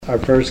Our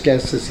first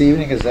guest this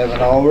evening is Evan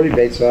Alwery,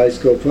 Batesville High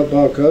School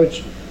football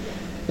coach.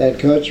 And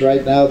Coach,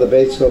 right now the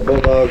Batesville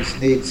Bulldogs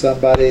need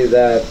somebody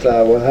that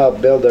will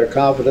help build their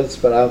confidence,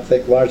 but I don't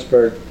think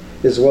Lawrenceburg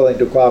is willing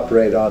to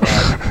cooperate on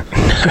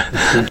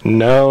that.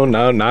 No,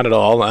 not at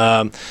all.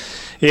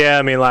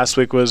 Last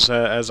week was,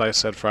 as I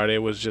said, Friday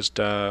was just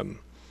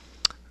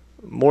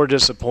more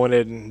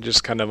disappointed,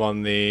 just kind of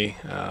on the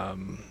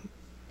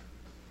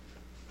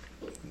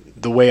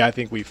way I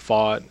think we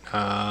fought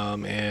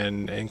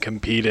and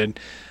competed,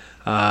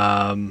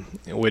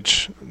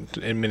 which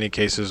in many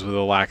cases was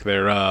a lack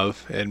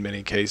thereof in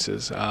many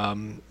cases.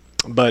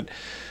 But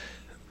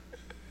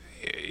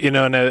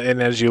and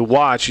as you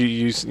watch,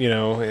 you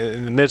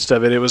in the midst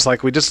of it, it was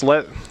like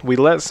we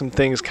let some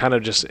things kind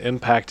of just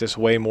impact us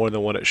way more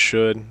than what it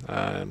should.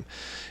 I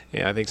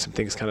think some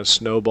things kind of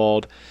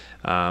snowballed,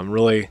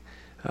 really.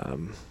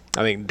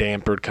 I think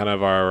dampened kind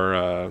of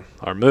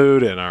our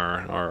mood and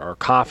our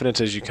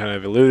confidence, as you kind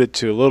of alluded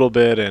to a little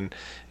bit, and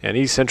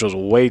East Central's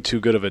way too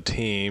good of a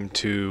team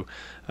to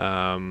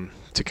kind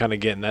of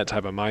get in that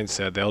type of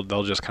mindset.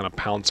 They'll just kind of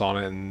pounce on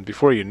it, and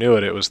before you knew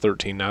it, it was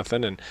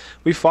 13-0, and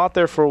we fought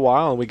there for a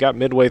while, and we got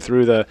midway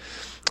through the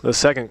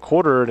second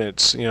quarter, and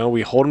it's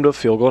we hold them to a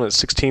field goal, and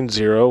it's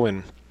 16-0,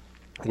 and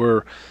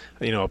we're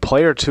a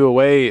play or two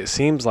away. It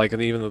seems like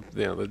even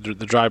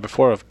the drive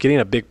before of getting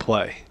a big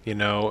play, and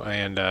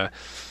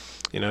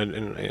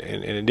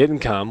it didn't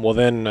come. Well,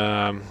 then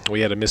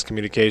we had a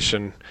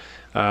miscommunication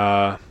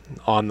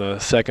on the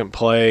second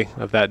play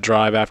of that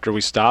drive after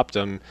we stopped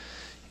them,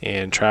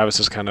 and Travis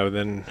is kind of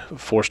then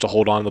forced to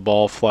hold on to the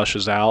ball,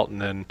 flushes out,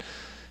 and then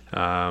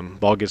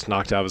ball gets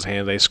knocked out of his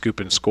hand. They scoop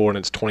and score, and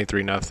it's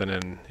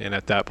 23-0. And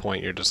at that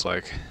point, you're just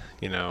like,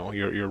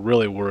 you're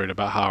really worried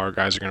about how our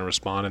guys are going to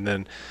respond. And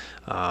then,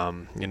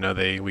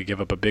 we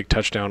give up a big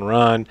touchdown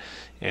run,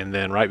 and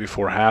then right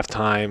before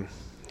halftime,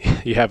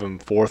 you have them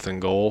 4th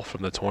and goal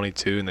from the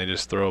 22, and they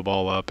just throw a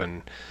ball up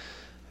and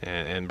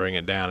bring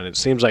it down. And it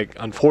seems like,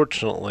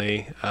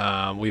 unfortunately,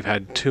 we've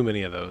had too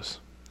many of those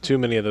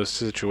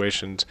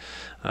situations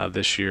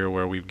this year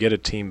where we get a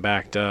team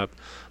backed up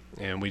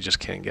and we just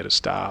can't get a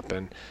stop.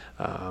 And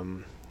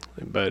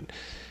but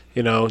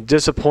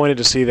disappointed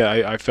to see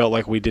that. I felt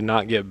like we did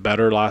not get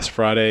better last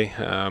Friday.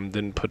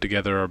 Didn't put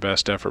together our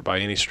best effort by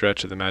any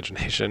stretch of the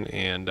imagination,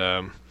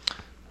 and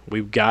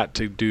we've got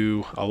to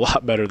do a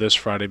lot better this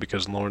Friday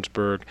because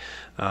Lawrenceburg,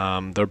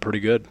 they're pretty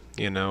good,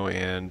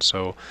 and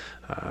so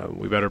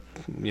we better,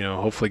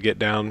 hopefully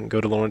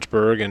go to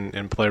Lawrenceburg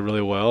and play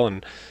really well.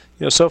 And,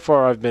 so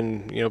far I've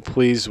been,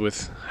 pleased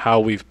with how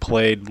we've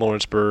played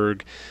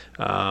Lawrenceburg,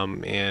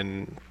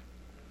 and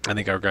I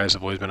think our guys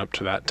have always been up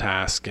to that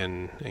task.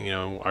 And,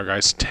 our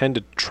guys tend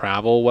to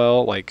travel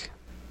well, like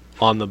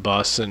on the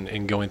bus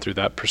and going through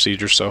that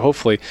procedure. So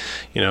hopefully,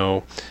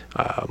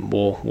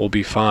 we'll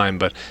be fine.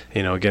 But,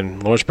 again,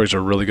 Lawrenceburg's a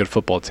really good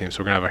football team, so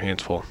we're going to have our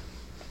hands full.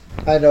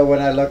 I know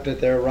when I looked at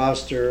their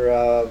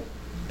roster,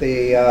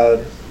 they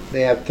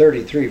have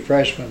 33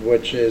 freshmen,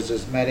 which is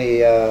as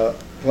many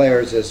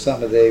players as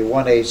some of the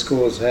 1A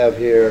schools have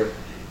here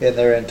in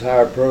their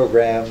entire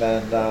program.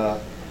 And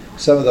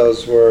some of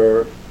those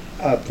were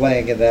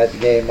playing in that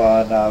game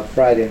on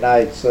Friday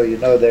night. So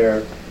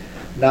they're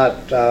not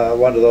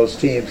one of those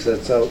teams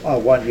that's a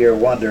one-year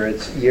wonder.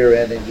 It's year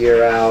in and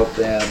year out,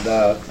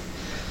 and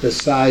the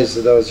size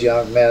of those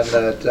young men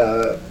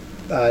that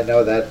I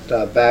know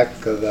that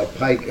back of the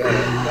Pike,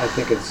 I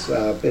think it's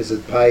is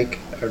it Pike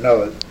or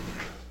no?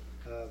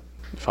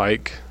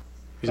 Pike.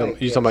 You're Pike,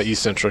 talking about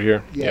East Central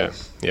here?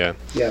 Yes. Yeah.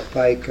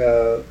 Pike.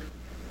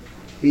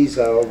 He's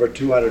over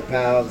 200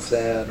 pounds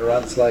and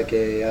runs like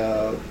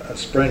a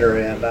sprinter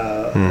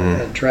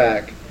in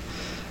track.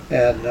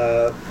 And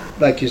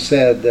like you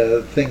said,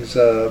 things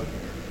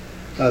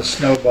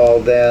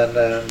snowballed then,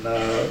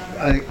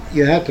 and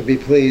you have to be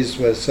pleased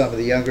with some of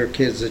the younger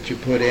kids that you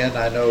put in.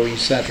 I know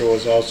East Central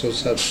was also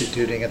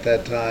substituting at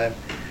that time,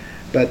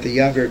 but the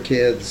younger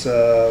kids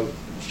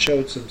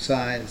showed some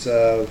signs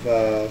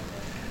of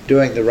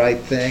doing the right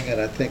thing,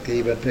 and I think they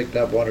even picked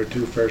up 1 or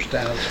 2 first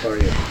downs for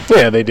you.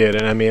 Yeah, they did.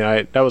 And I mean,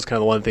 that was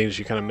kind of one of the things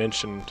you kind of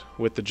mentioned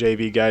with the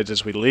JV guys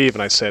as we leave,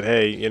 and I said,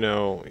 hey,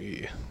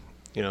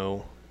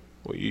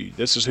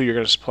 this is who you're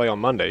going to play on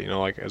Monday,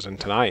 like as in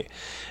tonight.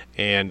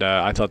 And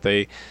I thought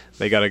they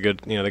got a good,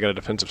 they got a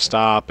defensive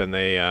stop, and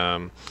they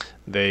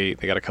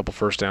got a couple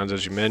first downs,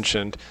 as you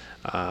mentioned.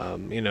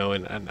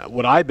 And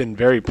what I've been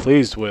very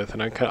pleased with,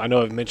 and I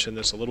know I've mentioned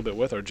this a little bit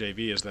with our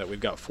JV, is that we've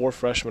got 4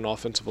 freshman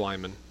offensive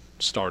linemen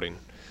starting.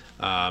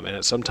 And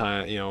at some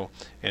time,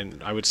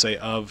 and I would say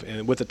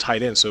and with the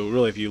tight end. So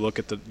really, if you look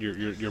at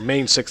your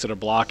main 6 that are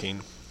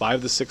blocking, 5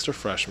 of the 6 are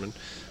freshman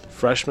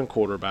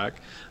quarterback.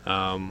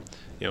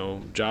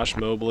 Josh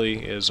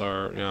Mobley is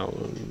our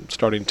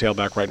starting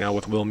tailback right now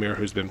with Will Muir,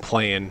 who's been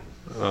playing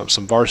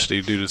some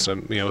varsity due to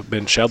some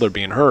Ben Shedler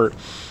being hurt.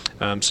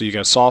 So you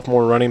got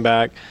sophomore running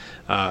back.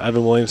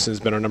 Evan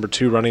Williamson's been our number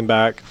 2 running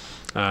back.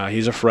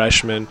 He's a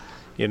freshman.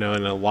 And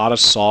a lot of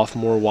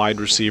sophomore wide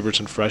receivers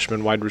and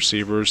freshman wide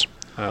receivers.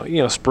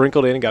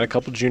 sprinkled in and got a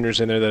couple juniors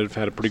in there that have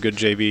had a pretty good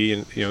JV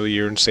and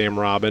year. And Sam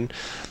Robin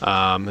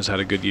has had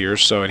a good year,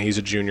 so, and he's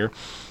a junior.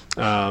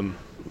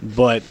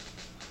 But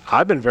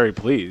I've been very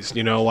pleased,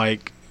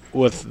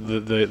 with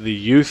the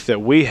youth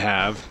that we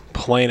have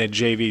playing a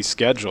JV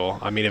schedule.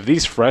 I mean, if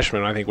these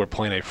freshmen, I think we're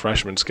playing a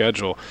freshman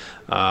schedule,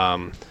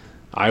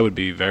 I would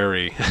be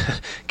very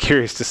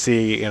curious to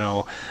see,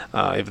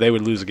 if they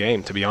would lose a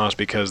game, to be honest,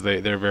 because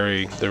they're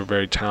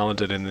very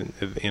talented and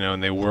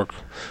and they work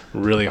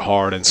really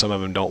hard, and some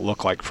of them don't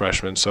look like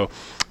freshmen. So,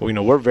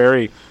 we're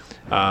very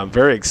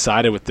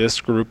excited with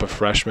this group of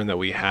freshmen that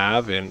we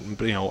have,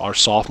 and our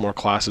sophomore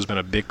class has been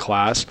a big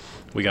class.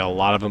 We got a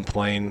lot of them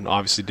playing,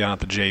 obviously, down at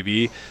the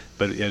JV,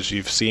 but as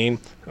you've seen,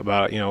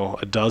 about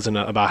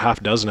about half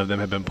a dozen of them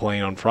have been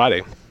playing on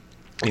Friday.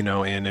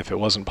 And if it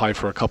wasn't probably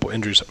for a couple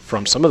injuries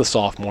from some of the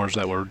sophomores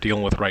that we're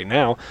dealing with right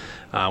now,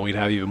 we'd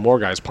have even more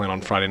guys playing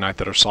on Friday night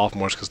that are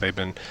sophomores because they've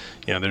been,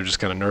 they're just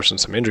kind of nursing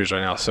some injuries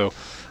right now. So,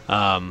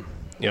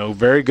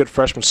 very good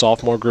freshman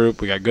sophomore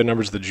group. We got good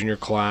numbers of the junior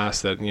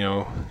class that,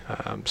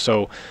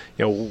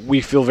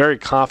 we feel very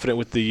confident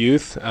with the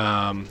youth,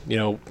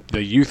 the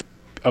youth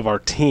of our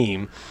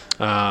team,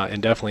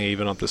 and definitely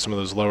even up to some of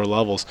those lower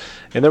levels.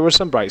 And there were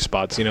some bright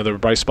spots. There were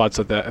bright spots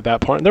at that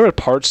point. And there were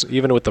parts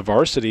even with the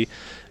varsity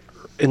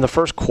in the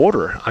first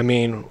quarter. I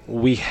mean,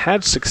 we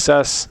had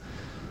success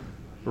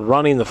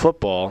running the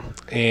football,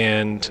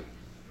 and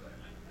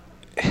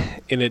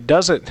it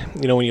doesn't,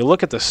 when you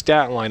look at the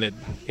stat line,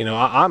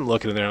 I'm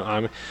looking at there,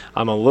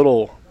 I'm a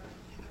little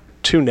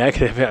too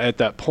negative at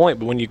that point.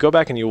 But when you go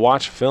back and you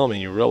watch film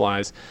and you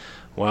realize,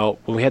 well,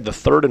 when we had the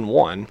 3rd and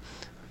 1,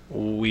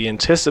 we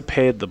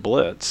anticipated the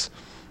blitz,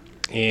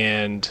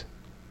 and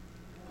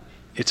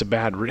it's a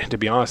bad, to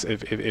be honest,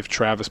 if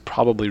Travis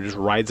probably just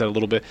rides that a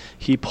little bit,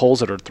 he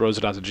pulls it or throws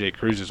it out to Jake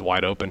Cruz, is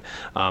wide open.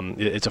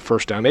 It's a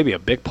first down, maybe a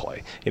big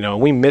play.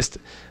 We missed.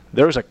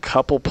 There was a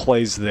couple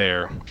plays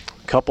there,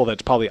 a couple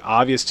that's probably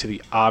obvious to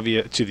the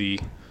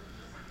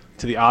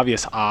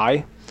obvious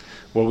eye,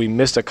 where we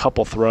missed a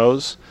couple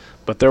throws.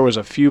 But there was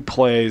a few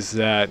plays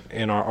that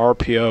in our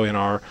RPO, in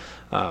our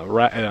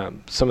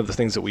some of the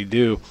things that we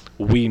do,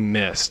 we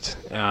missed.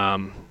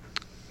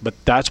 But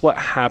that's what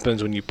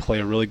happens when you play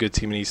a really good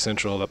team in East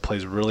Central that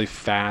plays really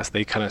fast.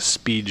 They kind of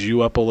speed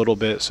you up a little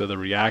bit, so the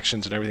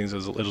reactions and everything is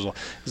a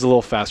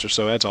little faster.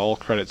 So that's all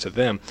credit to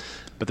them.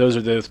 But those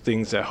are the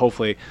things that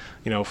hopefully,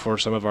 for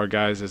some of our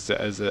guys, as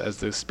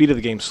the speed of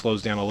the game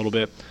slows down a little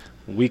bit,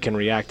 we can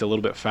react a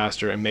little bit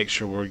faster and make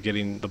sure we're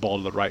getting the ball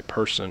to the right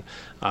person.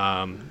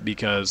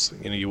 Because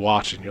you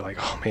watch it and you're like,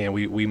 oh man,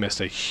 we missed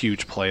a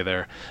huge play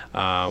there,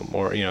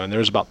 and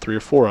there's about 3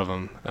 or 4 of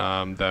them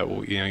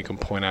that you can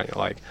point out.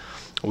 You're like,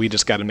 we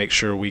just got to make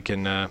sure we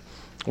can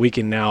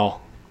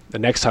now, the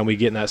next time we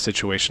get in that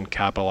situation,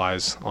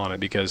 capitalize on it,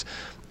 because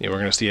we're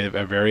going to see a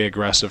very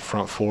aggressive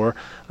front four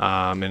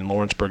in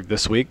Lawrenceburg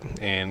this week,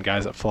 and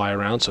guys that fly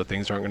around, so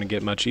things aren't going to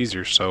get much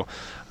easier. So,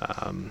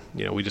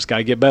 we just got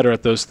to get better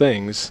at those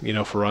things,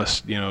 for us,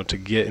 to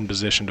get in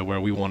position to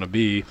where we want to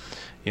be,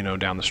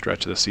 down the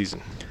stretch of the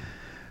season.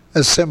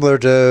 It's similar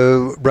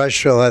to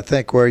Rushville, I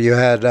think, where you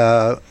had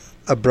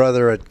a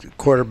brother at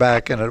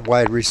quarterback and a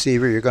wide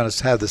receiver. You're going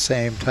to have the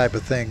same type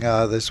of thing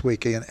this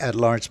weekend at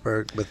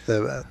Lawrenceburg with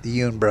the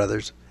Yoon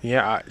brothers.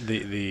 Yeah,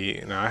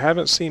 I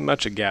haven't seen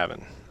much of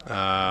Gavin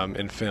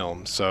in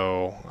film,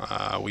 so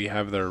we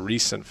have their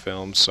recent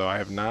films, so I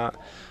have not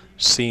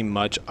seen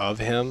much of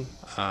him.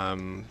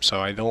 So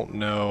I don't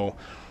know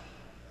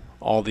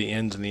all the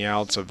ins and the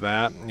outs of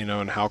that,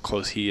 and how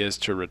close he is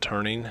to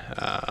returning.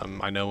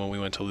 I know when we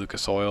went to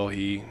Lucas Oil,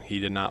 he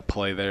did not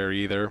play there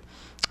either.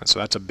 And so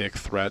that's a big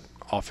threat,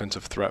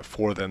 offensive threat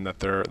for them that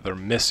they're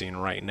missing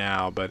right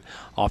now. But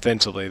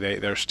offensively,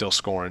 they're still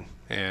scoring,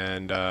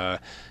 and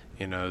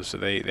so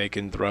they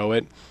can throw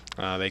it,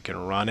 they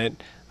can run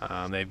it.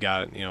 They've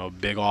got a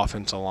big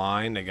offensive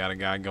line. They got a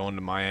guy going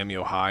to Miami,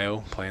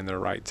 Ohio, playing their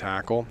right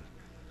tackle.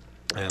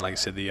 And like I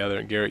said, the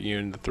other Garrett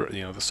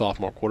Yoon, the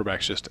sophomore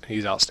quarterback's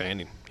he's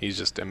outstanding. He's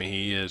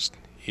he is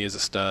a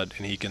stud,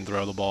 and he can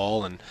throw the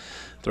ball and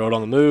throw it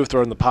on the move,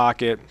 throw it in the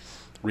pocket.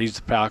 Reads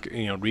the pocket,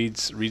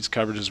 reads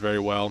coverages very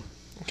well.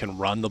 Can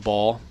run the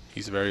ball.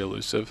 He's very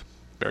elusive,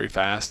 very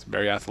fast,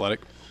 very athletic.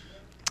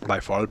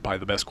 By far, probably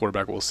the best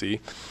quarterback we'll see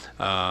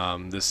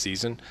this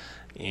season,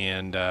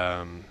 and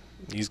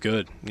he's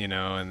good.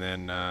 And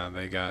then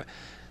they got,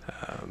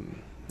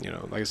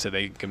 like I said,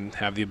 they can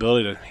have the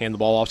ability to hand the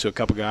ball off to a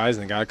couple guys,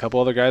 and they got a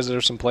couple other guys that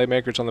are some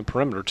playmakers on the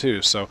perimeter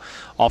too. So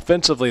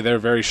offensively, they're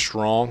very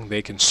strong.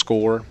 They can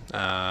score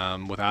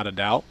without a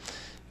doubt.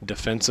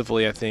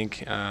 Defensively, I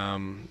think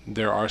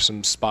there are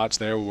some spots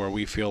there where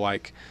we feel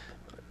like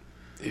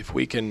if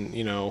we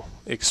can,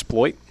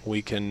 exploit,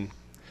 we can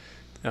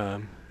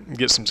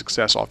get some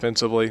success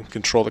offensively,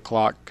 control the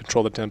clock,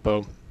 control the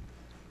tempo,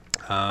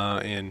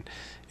 and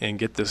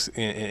get this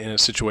in a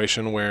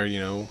situation where,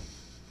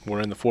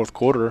 we're in the fourth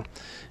quarter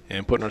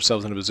and putting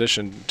ourselves in a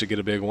position to get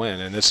a big win.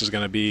 And this is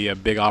going to be a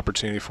big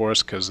opportunity for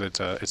us because it's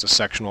a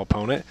sectional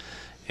opponent,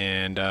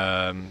 and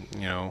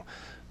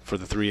for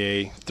the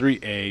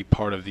 3A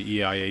part of the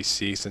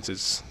EIAC,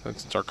 since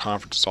our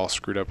conference is all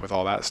screwed up with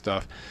all that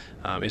stuff,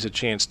 is a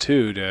chance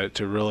too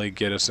to really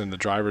get us in the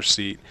driver's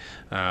seat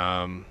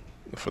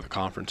for the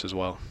conference as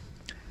well.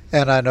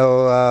 And I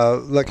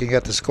know, looking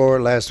at the score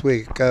last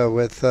week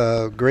with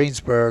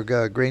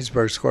Greensburg,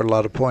 Greensburg scored a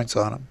lot of points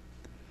on them.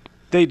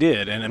 They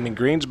did, and I mean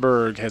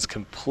Greensburg has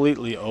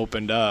completely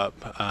opened up.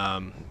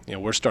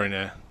 We're starting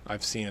to.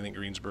 I've seen I think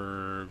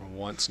Greensburg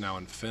once now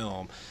in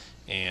film,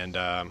 and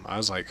I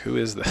was like, "Who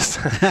is this?"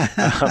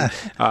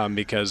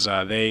 Because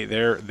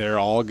they're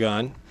all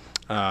gun,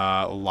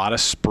 a lot of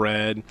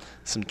spread,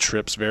 some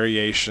trips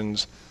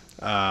variations,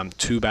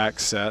 2-back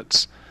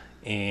sets,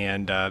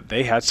 and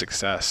they had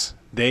success.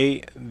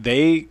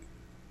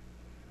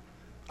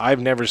 I've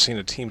never seen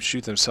a team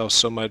shoot themselves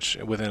so much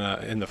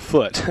in the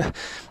foot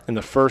in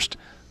the first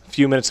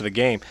few minutes of the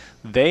game.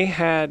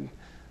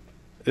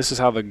 This is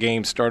how the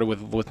game started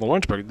with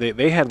Lawrenceburg.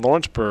 They had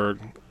Lawrenceburg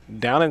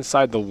down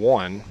inside the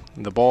 1.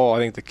 The ball, I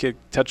think the kid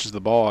touches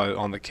the ball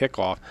on the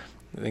kickoff.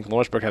 I think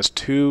Lawrenceburg has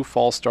 2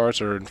 false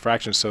starts or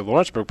infractions, so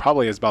Lawrenceburg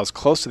probably is about as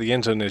close to the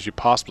end zone as you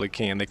possibly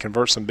can. They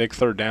convert some big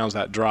third downs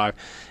that drive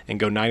and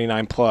go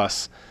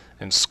 99+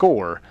 and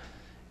score.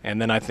 And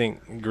then I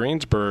think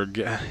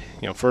Greensburg,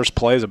 first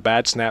play is a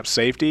bad snap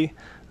safety,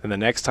 and the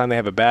next time they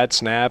have a bad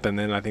snap, and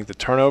then I think the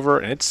turnover,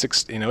 and it's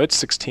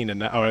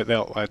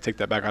 16-0. I take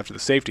that back after the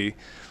safety.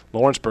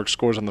 Lawrenceburg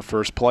scores on the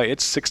first play.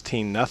 It's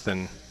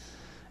 16-0,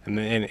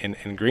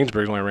 and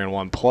Greensburg only ran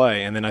 1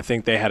 play. And then I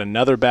think they had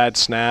another bad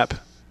snap,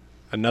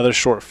 another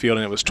short field,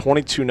 and it was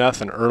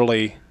 22-0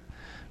 early,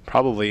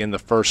 probably in the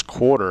first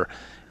quarter.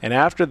 And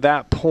after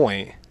that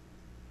point,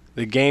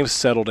 the game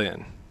settled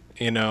in.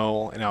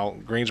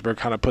 Greensburg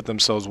kind of put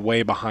themselves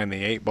way behind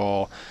the 8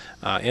 ball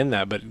in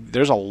that. But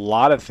there's a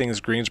lot of things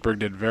Greensburg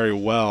did very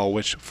well,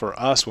 which for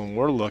us, when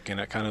we're looking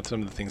at kind of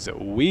some of the things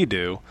that we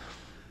do,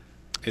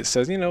 it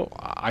says,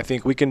 I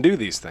think we can do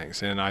these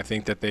things. And I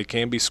think that they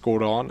can be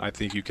scored on. I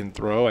think you can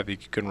throw. I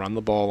think you can run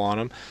the ball on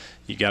them.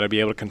 You got to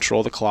be able to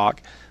control the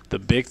clock. The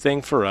big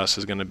thing for us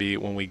is going to be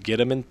when we get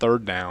them in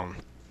third down,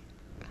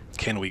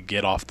 can we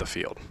get off the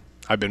field?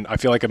 I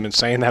feel like I've been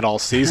saying that all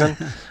season,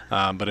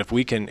 but if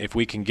we can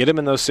get them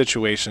in those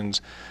situations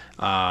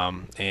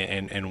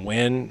and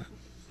win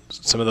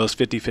some of those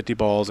 50-50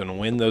 balls and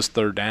win those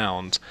third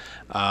downs,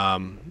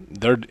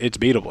 it's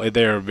beatable.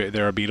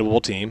 They're a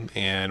beatable team,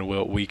 and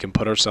we can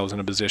put ourselves in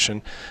a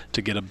position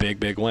to get a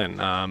big win.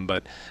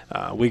 But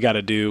we got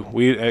to do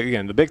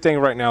the big thing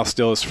right now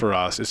still is for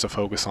us is to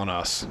focus on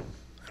us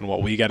and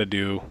what we got to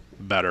do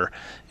better.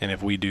 And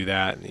if we do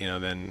that,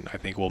 then I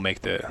think we'll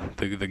make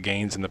the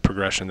gains and the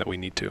progression that we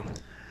need to.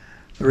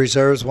 The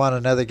reserves won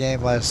another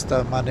game last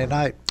Monday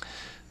night.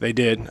 They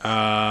did.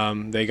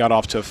 They got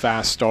off to a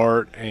fast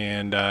start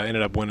and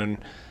ended up winning.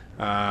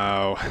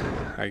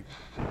 I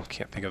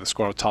can't think of the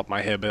score off the top of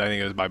my head, but I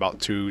think it was by about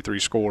 2-3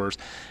 scores.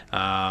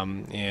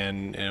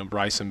 And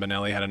Bryson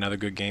Benelli had another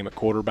good game at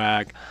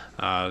quarterback.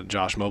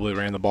 Josh Mobley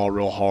ran the ball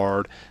real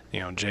hard.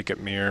 Jacob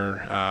Muir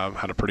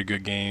had a pretty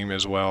good game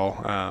as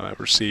well at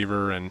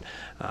receiver, and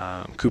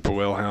Cooper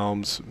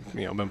Wilhelm's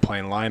been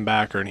playing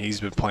linebacker, and he's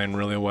been playing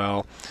really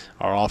well.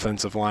 Our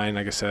offensive line,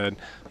 like I said,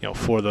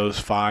 4 of those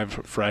 5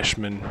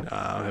 freshmen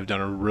have done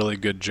a really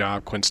good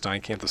job. Quinn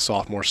Steinkamp, the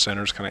sophomore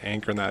center, is kind of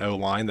anchoring that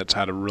O-line that's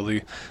had a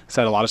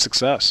lot of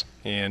success.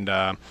 And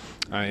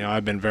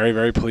I've been very,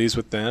 very pleased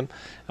with them.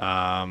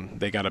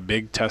 They got a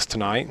big test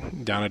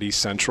tonight down at East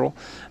Central,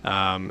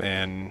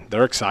 and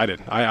they're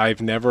excited. I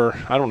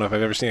don't know if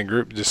I've ever seen a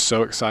group just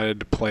so excited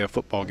to play a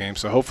football game.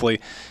 So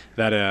hopefully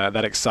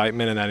that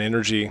excitement and that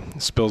energy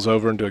spills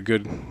over into a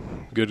good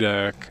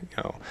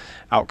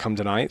outcome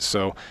tonight.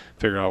 So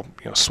figure I'll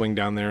swing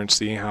down there and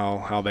see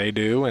how they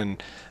do,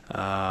 and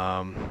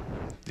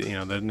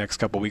the next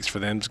couple of weeks for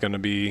them is going to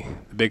be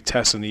the big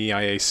test in the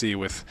EIAC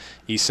with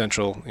East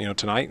Central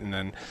tonight, and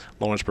then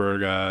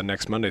Lawrenceburg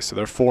next Monday. So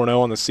they're 4-0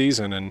 on the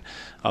season, and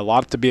a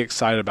lot to be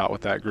excited about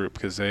with that group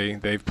because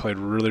they've played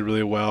really,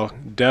 really well.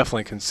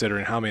 Definitely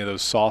considering how many of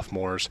those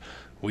sophomores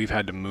we've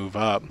had to move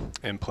up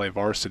and play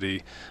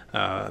varsity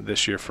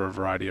this year for a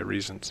variety of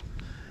reasons.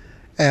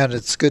 And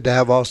it's good to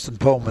have Austin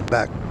Pullman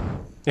back.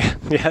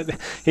 Yeah,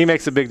 he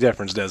makes a big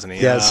difference, doesn't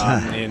he? Yes.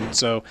 And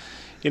so,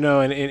 and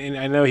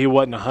I know he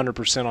wasn't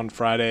 100% on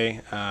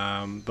Friday,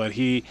 but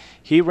he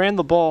ran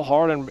the ball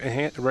hard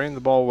and ran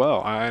the ball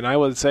well. And I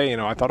would say,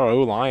 I thought our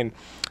O-line,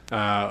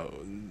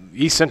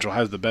 East Central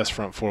has the best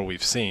front four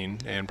we've seen,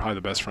 and probably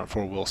the best front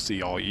four we'll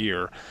see all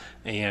year.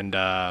 And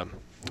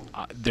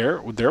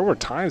there were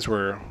times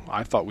where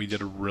I thought we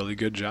did a really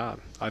good job.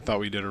 I thought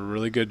we did a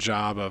really good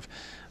job of,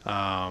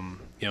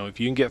 if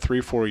you can get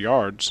 3-4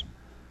 yards,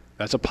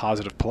 that's a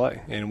positive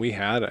play. And we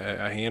had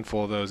a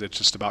handful of those. It's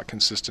just about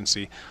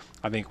consistency.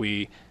 I think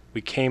we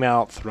came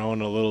out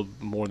throwing a little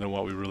more than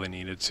what we really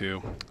needed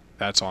to.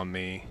 That's on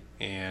me.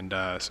 And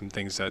some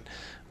things that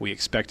we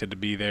expected to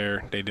be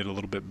there, they did a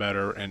little bit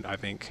better. And I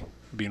think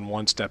being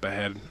one step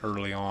ahead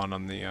early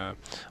on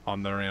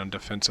their end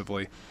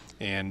defensively.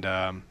 And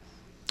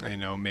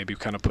maybe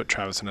kind of put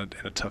Travis in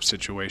a tough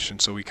situation.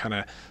 So we kind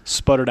of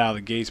sputtered out of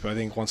the gates, but I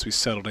think once we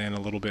settled in a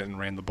little bit and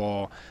ran the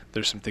ball,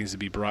 there's some things to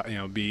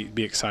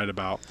be excited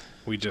about.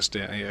 We just,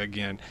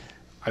 again,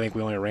 I think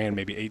we only ran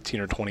maybe 18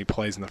 or 20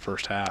 plays in the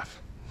first half.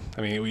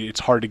 I mean,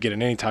 it's hard to get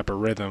in any type of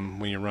rhythm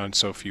when you run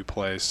so few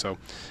plays. So,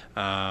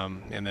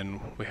 and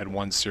then we had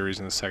one series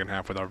in the second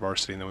half with our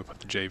varsity, and then we put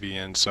the JV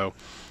in. So,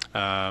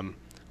 not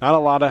a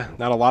lot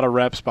of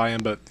reps by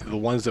him, but the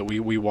ones that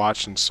we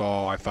watched and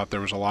saw, I thought there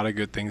was a lot of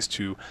good things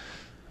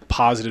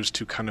positives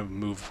to kind of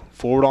move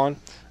forward on.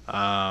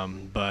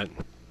 But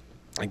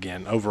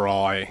again,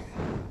 overall,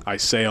 I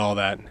say all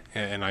that,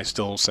 and I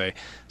still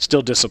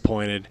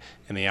disappointed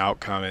in the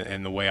outcome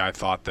and the way I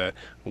thought that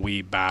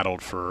we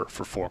battled for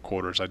 4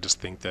 quarters. I just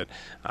think that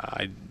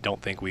I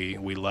don't think we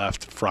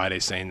left Friday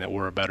saying that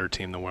we're a better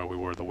team than where we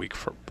were the week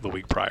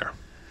prior.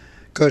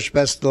 Coach,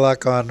 best of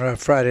luck on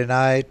Friday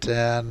night,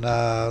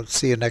 and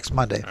see you next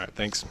Monday. All right,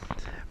 thanks.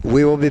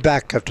 We will be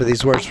back after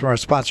these words from our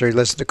sponsor. You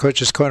listen to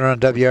Coach's Corner on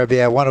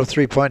WRBA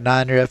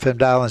 103.9, your FM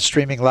dial, and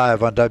streaming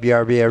live on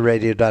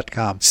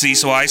WRBAradio.com.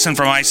 Cecil Eisen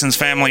from Eisen's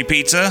Family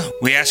Pizza.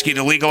 We asked you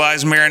to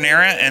legalize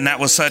marinara, and that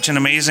was such an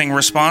amazing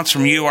response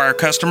from you, our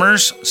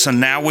customers. So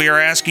now we are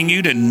asking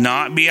you to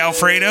not be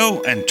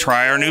Alfredo and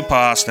try our new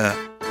pasta.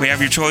 We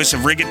have your choice of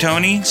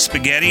rigatoni,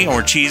 spaghetti,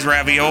 or cheese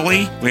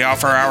ravioli. We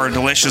offer our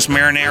delicious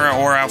marinara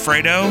or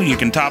Alfredo. You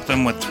can top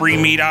them with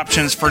 3 meat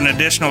options for an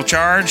additional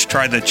charge.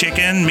 Try the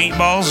chicken,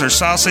 meatballs, or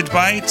sausage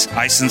bites.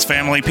 Eisen's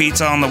Family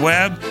Pizza on the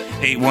web,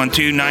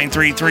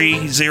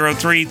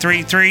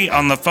 812-933-0333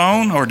 on the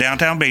phone, or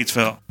downtown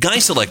Batesville.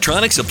 Geis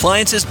Electronics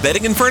Appliances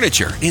Bedding and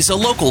Furniture is a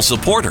local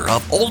supporter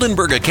of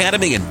Oldenburg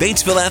Academy and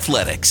Batesville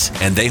Athletics,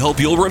 and they hope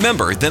you'll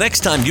remember the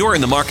next time you're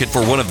in the market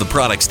for one of the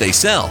products they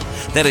sell,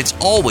 that it's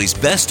always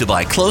best to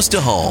buy close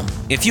to home.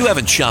 If you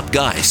haven't shopped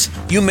Geis,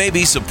 you may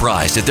be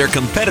surprised at their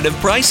competitive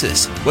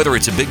prices. Whether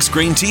it's a big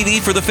screen TV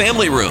for the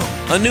family room,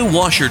 a new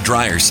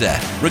washer-dryer set,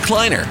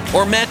 recliner,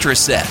 or mattress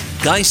set,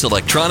 Geis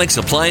Electronics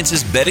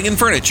Appliances Bedding and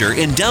Furniture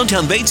in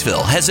downtown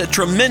Batesville has a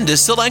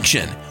tremendous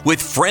selection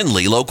with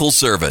friendly local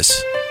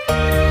service.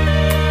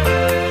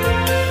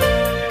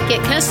 Get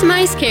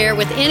customized care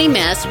with any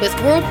mess with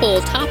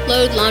Whirlpool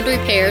top-load laundry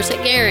pairs at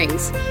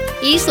Gehring's.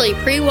 Easily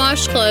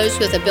pre-washed clothes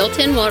with a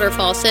built-in water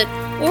faucet,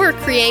 or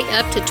create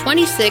up to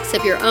 26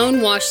 of your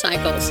own wash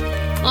cycles.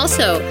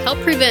 Also, help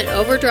prevent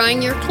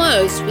over-drying your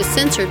clothes with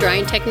sensor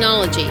drying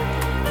technology.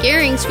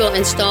 Gehring's will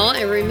install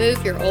and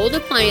remove your old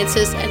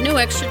appliances at no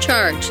extra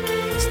charge.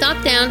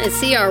 Stop down and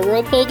see our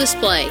Whirlpool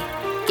display.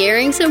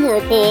 Gehring's and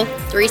Whirlpool,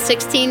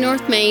 316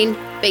 North Main,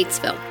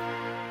 Batesville.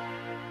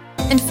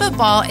 In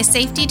football, a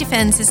safety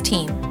defends his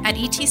team. At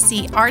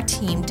ETC, our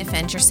team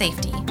defends your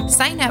safety.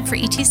 Sign up for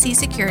ETC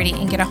Security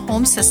and get a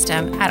home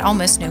system at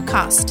almost no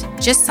cost.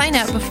 Just sign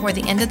up before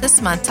the end of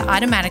this month to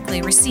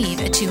automatically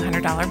receive a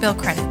 $200 bill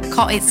credit.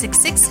 Call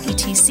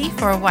 866-ETC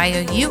for a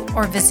YOU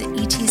or visit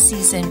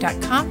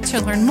etczone.com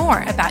to learn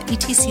more about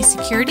ETC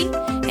Security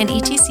and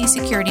ETC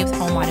Security with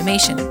home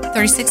automation.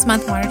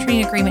 36-month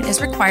monitoring agreement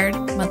is required.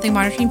 Monthly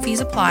monitoring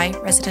fees apply.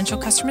 Residential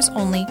customers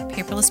only.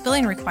 Paperless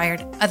billing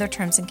required. Other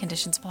terms and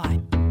conditions apply.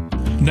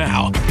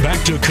 Now,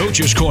 back to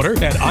Coach's Corner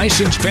at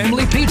Eisen's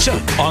Family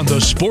Pizza on the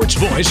Sports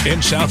Voice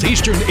in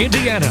Southeastern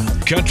Indiana.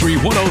 Country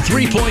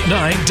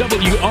 103.9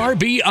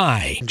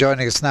 WRBI.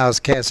 Joining us now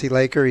is Cassie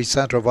Laker, East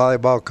Central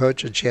volleyball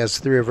coach, and she has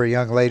 3 of her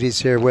young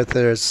ladies here with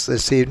us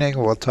this evening.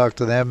 We'll talk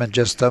to them in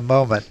just a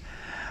moment.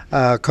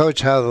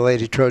 Coach, how are the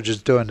Lady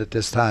Trojans doing at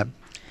this time?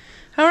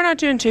 We're not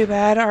doing too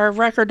bad. Our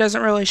record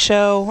doesn't really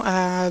show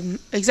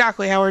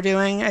exactly how we're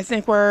doing. I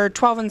think we're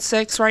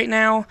 12-6 right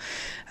now,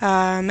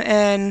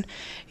 and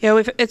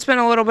it's been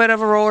a little bit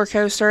of a roller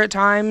coaster at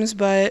times,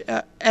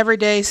 but every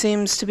day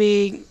seems to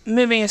be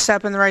moving a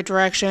step in the right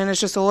direction. It's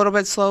just a little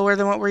bit slower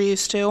than what we're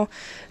used to.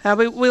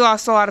 We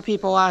lost a lot of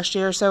people last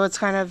year, so it's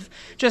kind of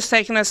just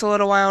taken us a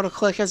little while to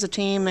click as a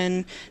team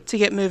and to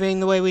get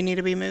moving the way we need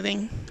to be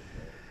moving.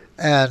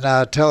 And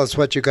tell us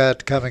what you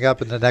got coming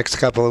up in the next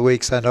couple of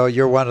weeks. I know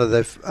you're one of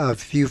the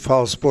few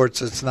fall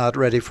sports that's not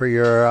ready for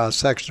your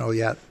sectional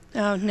yet.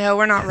 Oh, no,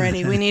 we're not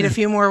ready. We need a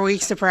few more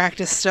weeks to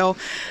practice still.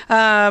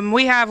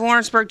 We have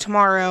Lawrenceburg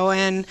tomorrow,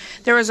 and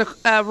there was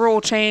a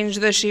rule change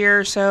this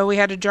year, so we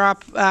had to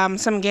drop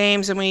some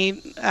games, and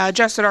we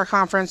adjusted our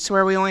conference to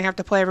where we only have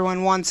to play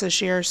everyone once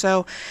this year.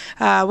 So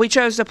we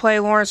chose to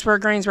play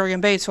Lawrenceburg, Greensburg,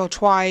 and Batesville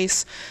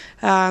twice.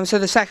 So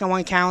the second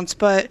one counts,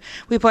 but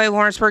we play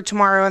Lawrenceburg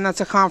tomorrow, and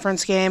that's a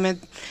conference game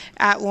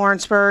at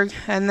Lawrenceburg.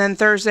 And then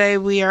Thursday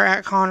we are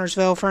at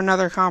Connorsville for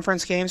another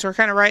conference game. So we're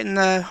kind of right in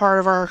the heart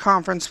of our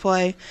conference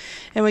play.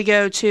 And we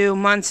go to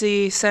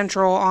Muncie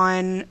Central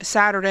on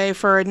Saturday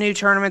for a new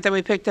tournament that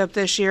we picked up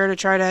this year to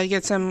try to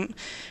get some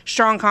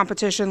strong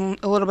competition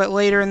a little bit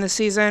later in the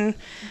season.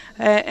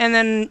 And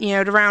then,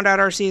 to round out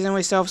our season,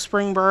 we still have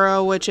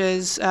Springboro, which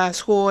is a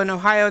school in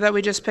Ohio that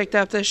we just picked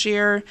up this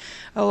year,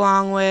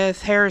 along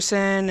with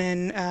Harrison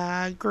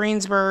and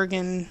Greensburg.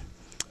 And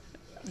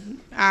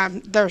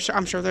I'm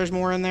sure there's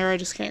more in there. I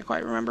just can't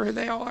quite remember who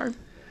they all are.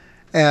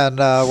 And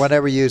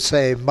whenever you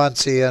say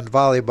Muncie and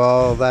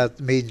volleyball, that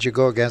means you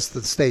go against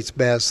the state's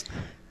best.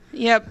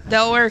 Yep,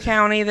 Delaware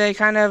County, they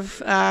kind of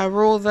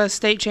rule the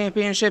state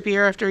championship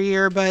year after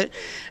year, but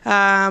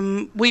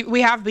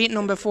we have beaten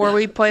them before.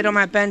 We played them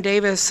at Ben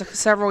Davis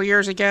several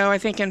years ago, I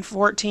think in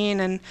 14,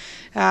 and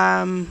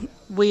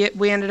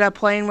we ended up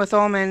playing with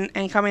them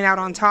and coming out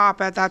on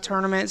top at that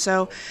tournament.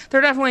 So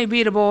they're definitely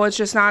beatable. It's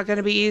just not going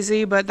to be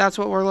easy, but that's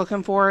what we're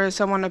looking for, is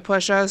someone to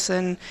push us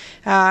and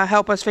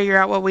help us figure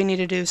out what we need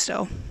to do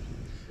still.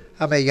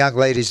 How many young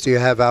ladies do you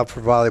have out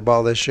for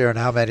volleyball this year, and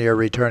how many are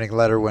returning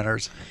letter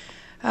winners?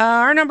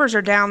 Our numbers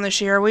are down this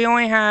year. We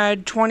only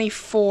had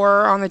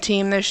 24 on the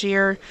team this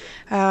year.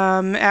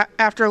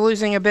 After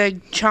losing a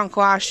big chunk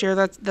last year,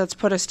 that's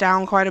put us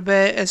down quite a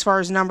bit as far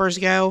as numbers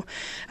go.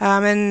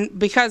 And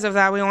because of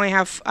that, we only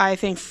have, I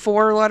think,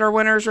 4 letter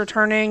winners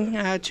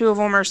returning. 2 of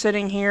them are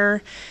sitting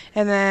here.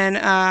 And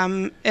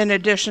then in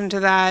addition to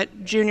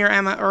that, junior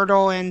Emma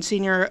Erdl and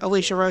senior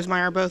Alicia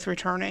Rosemeyer are both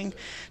returning.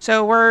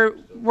 So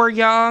we're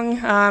young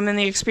in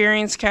the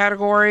experience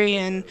category,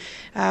 and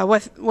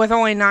with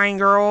only 9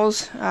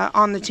 girls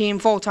on the team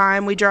full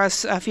time, we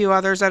dress a few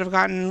others that have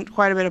gotten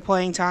quite a bit of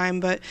playing time,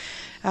 but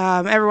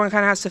everyone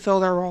kind of has to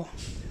fill their role.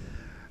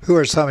 Who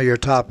are some of your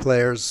top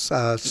players,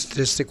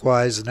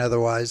 statistic-wise and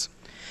otherwise?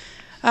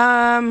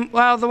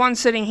 Well, the ones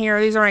sitting here,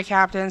 these are my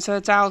captains. So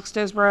it's Alex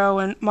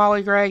Disbrow and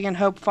Molly Gregg and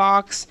Hope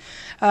Fox.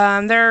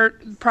 They're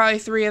probably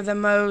 3 of the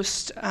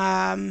most,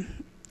 I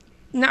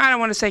don't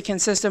want to say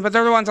consistent, but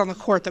they're the ones on the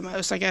court the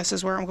most, I guess,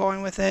 is where I'm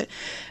going with it.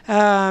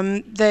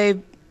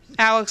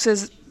 Alex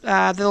is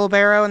the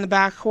libero in the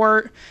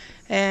backcourt,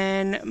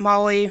 and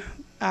Molly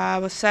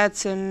with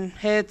sets and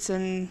hits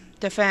and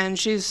defends.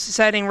 She's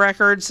setting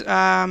records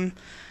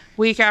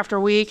week after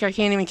week. I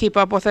can't even keep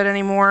up with it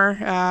anymore.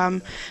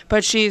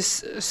 But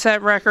she's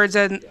set records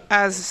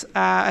as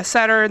a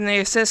setter in the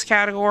assist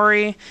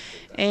category,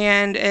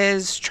 and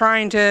is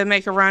trying to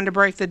make a run to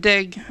break the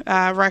dig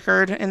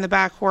record in the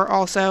backcourt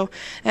also.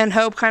 And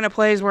Hope kind of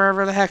plays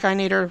wherever the heck I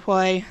need her to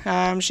play.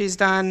 She's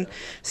done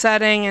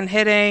setting and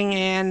hitting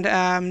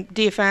and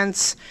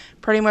defense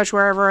pretty much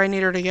wherever I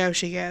need her to go,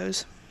 she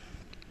goes.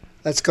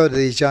 Let's go to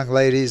these young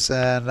ladies,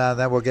 and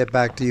then we'll get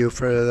back to you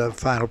for the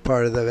final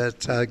part of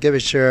it. Give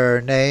us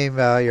your name,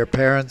 your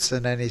parents,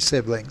 and any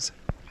siblings.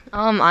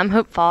 I'm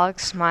Hope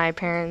Fox. My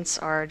parents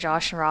are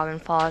Josh and Robin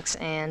Fox,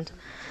 and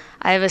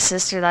I have a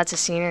sister that's a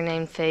senior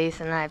named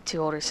Faith, and I have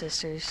 2 older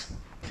sisters.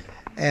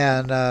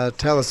 And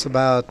tell us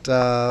about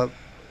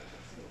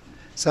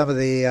some of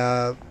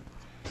the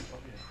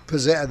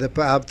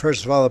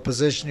first of all, the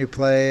position you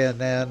play, and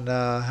then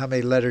how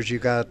many letters you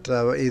got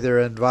either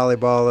in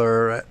volleyball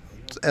or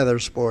other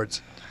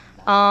sports.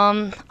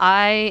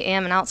 I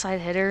am an outside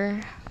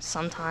hitter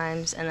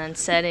sometimes, and then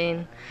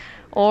setting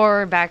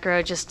or back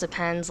row, just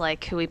depends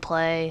like who we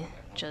play,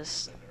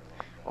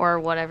 or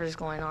whatever's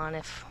going on.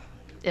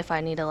 If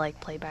I need to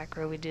play back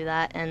row, we do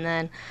that. And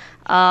then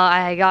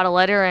I got a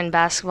letter in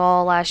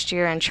basketball last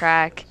year and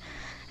track,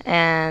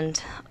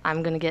 and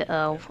I'm gonna get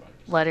a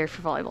letter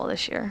for volleyball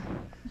this year.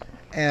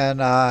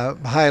 And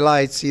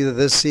highlights either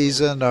this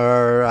season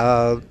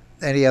or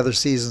any other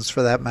seasons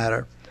for that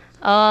matter.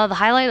 The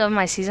highlight of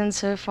my season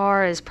so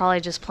far is probably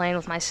just playing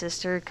with my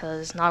sister,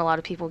 because not a lot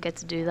of people get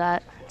to do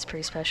that. It's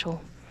pretty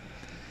special.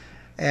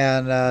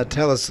 And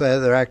tell us the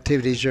other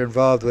activities you're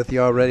involved with. You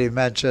already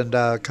mentioned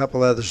a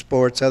couple other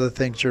sports, other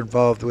things you're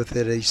involved with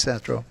at East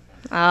Central.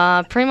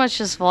 Pretty much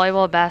just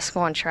volleyball,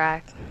 basketball, and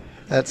track.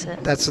 That's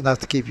it. That's enough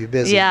to keep you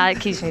busy. Yeah, it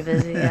keeps me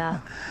busy, yeah.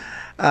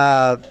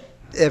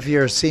 If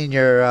you're a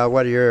senior,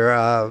 what are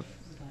your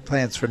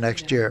plans for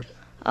next year?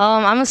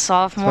 I'm a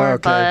sophomore,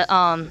 okay.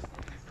 But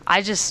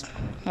I just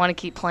want to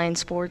keep playing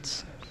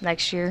sports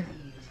next year.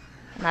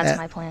 And that's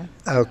my plan.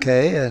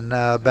 Okay, and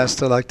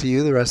best of luck to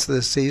you the rest of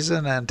this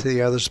season and to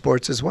the other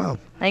sports as well.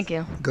 Thank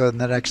you. Go to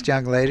the next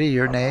young lady,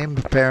 your name,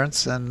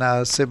 parents,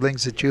 and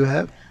siblings that you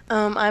have.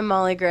 I'm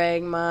Molly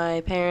Gregg.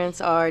 My parents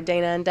are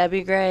Dana and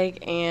Debbie Gregg,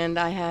 and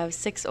I have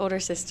 6 older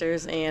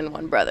sisters and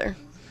 1 brother.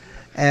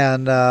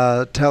 And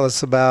tell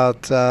us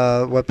about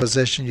what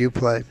position you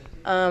play.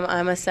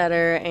 I'm a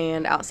setter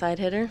and outside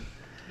hitter.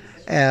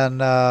 And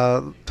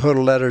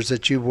total letters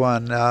that you've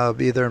won,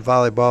 either in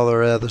volleyball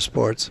or other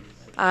sports.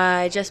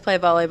 I just play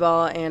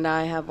volleyball, and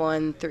I have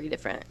won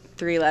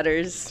 3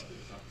 letters.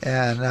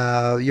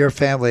 And your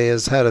family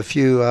has had a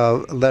few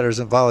letters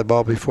in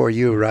volleyball before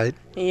you, right?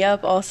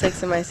 Yep, all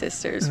 6 of my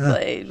sisters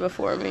played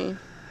before me.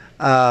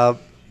 The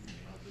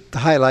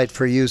highlight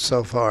for you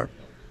so far?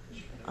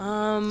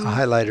 A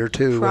highlight or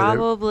two.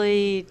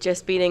 Probably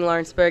just beating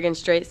Lawrenceburg in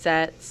straight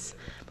sets.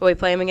 But we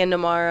play them again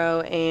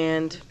tomorrow,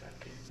 and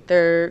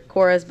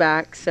Cora's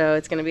back, so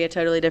it's going to be a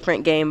totally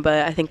different game,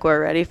 but I think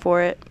we're ready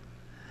for it.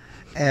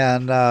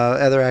 And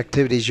other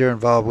activities you're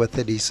involved with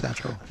at East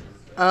Central?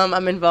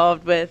 I'm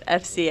involved with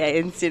FCA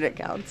and Student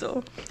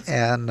Council.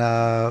 And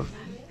are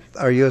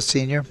you a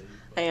senior?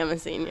 I am a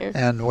senior.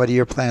 And what are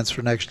your plans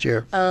for next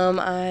year?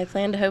 I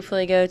plan to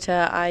hopefully go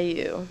to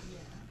IU.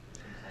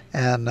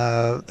 And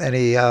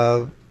any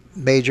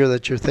major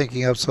that you're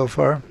thinking of so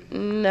far?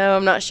 No,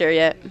 I'm not sure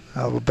yet.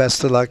 Well,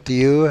 best of luck to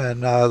you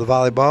and the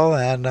volleyball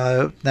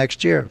and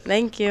next year.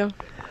 Thank you.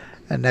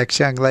 And next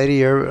young lady,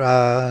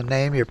 your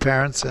name, your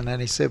parents, and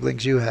any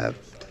siblings you have.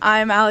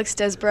 I'm Alex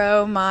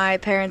Desbro. My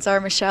parents are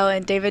Michelle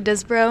and David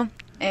Desbro,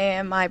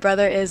 and my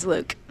brother is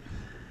Luke.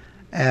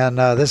 And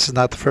this is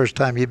not the first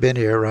time you've been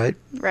here, right?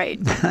 Right.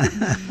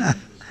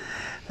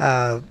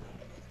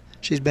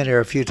 She's been here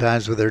a few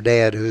times with her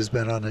dad, who's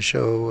been on the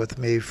show with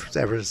me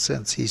ever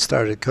since he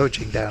started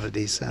coaching down at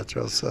East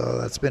Central. So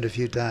that's been a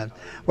few times.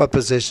 What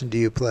position do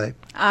you play?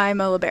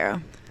 I'm a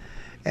libero.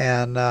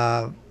 And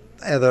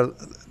other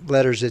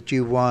letters that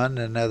you won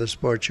and other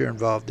sports you're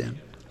involved in?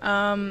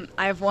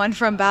 I have one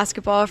from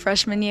basketball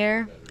freshman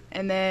year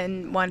and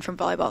then one from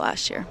volleyball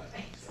last year.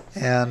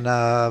 And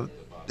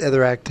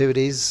other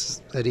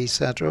activities at East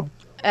Central?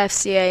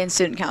 FCA and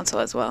student council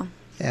as well.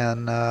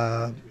 And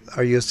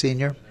are you a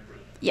senior?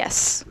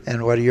 Yes.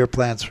 And what are your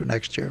plans for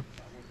next year?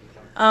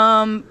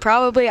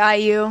 Probably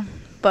IU,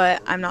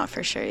 but I'm not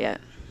for sure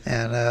yet.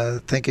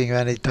 And thinking of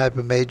any type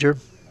of major?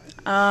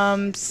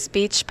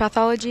 Speech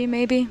pathology,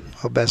 maybe.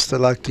 Well, best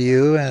of luck to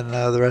you and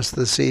the rest of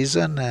the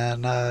season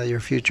and your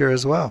future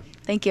as well.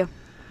 Thank you.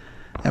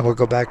 And we'll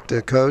go back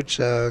to Coach.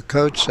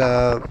 Coach,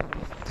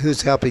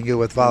 who's helping you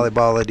with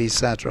volleyball at East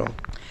Central?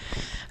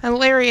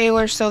 Larry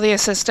Ayler's still the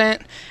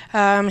assistant.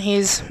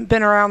 He's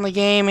been around the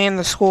game and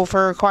the school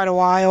for quite a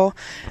while.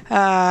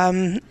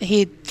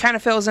 He kind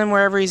of fills in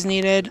wherever he's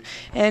needed.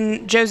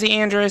 And Josie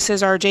Andrus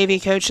is our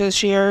JV coach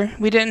this year.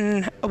 We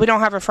don't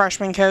have a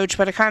freshman coach,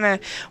 but it kind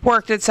of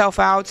worked itself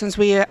out since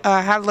we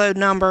had low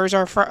numbers.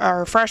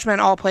 Our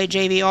freshmen all play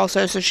JV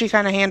also, so she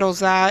kind of handles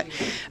that.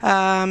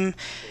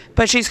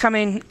 But she's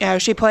coming,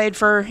 she played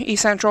for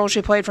East Central.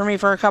 She played for me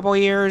for a couple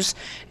years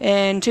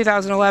in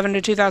 2011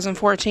 to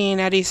 2014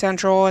 at East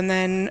Central, and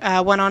then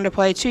went on to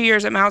play 2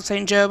 years at Mount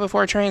St. Joe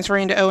before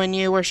transferring to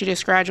ONU, where she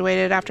just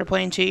graduated after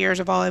playing 2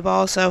 years of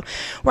volleyball. So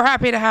we're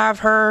happy to have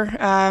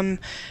her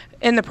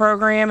in the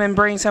program and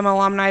bring some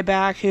alumni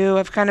back who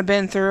have kind of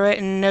been through it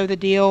and know the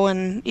deal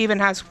and even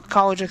has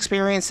college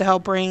experience to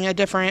help bring a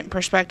different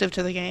perspective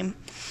to the game.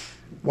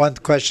 One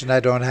question I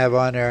don't have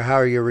on there, how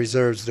are your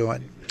reserves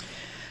doing?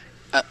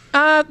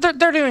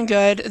 They're doing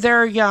good.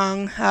 They're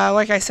young,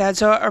 like I said.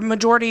 So a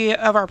majority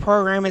of our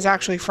program is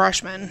actually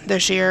freshmen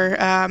this year.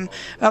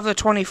 Of the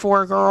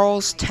 24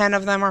 girls, 10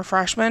 of them are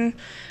freshmen.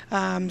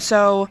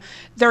 So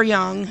they're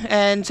young,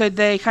 and so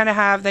they kind of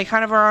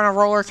are on a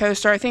roller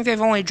coaster. I think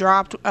they've only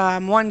dropped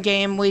one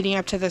game leading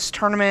up to this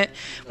tournament.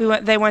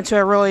 They went to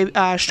a really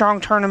strong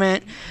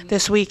tournament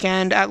this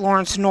weekend at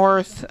Lawrence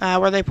North,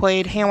 where they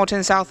played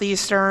Hamilton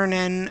Southeastern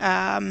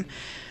and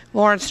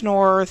Lawrence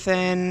North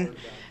and.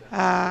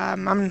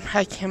 I'm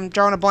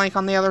drawing a blank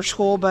on the other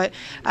school, but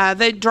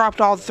they dropped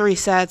all 3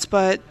 sets,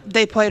 but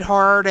they played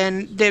hard,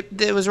 and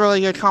it was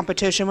really good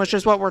competition, which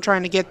is what we're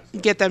trying to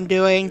get them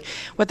doing.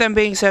 With them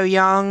being so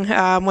young,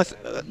 with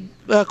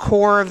a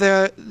core of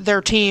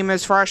their team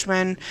as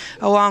freshmen,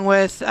 along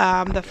with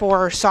the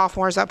 4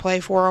 sophomores that play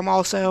for them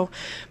also.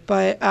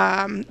 But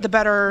the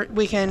better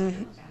we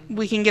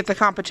can get the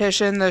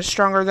competition, the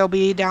stronger they'll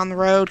be down the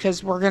road,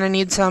 because we're going to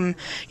need some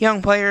young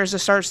players to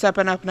start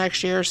stepping up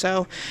next year.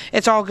 So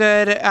it's all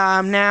good.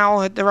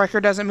 Now the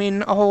record doesn't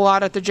mean a whole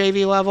lot at the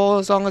JV level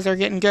as long as they're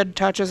getting good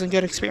touches and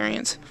good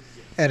experience.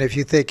 And if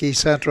you think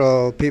East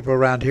Central, people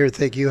around here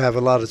think you have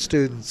a lot of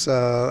students,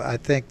 I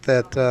think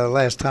that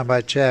last time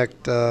I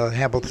checked,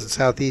 Hamilton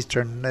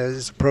Southeastern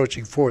is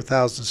approaching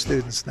 4,000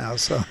 students now.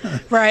 So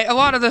Right. A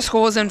lot of the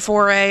schools in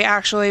 4A,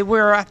 actually,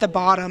 we're at the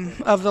bottom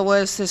of the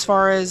list as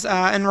far as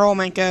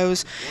enrollment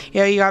goes.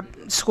 You got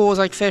schools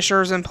like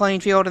Fishers and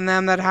Plainfield and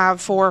them that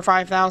have 4,000 or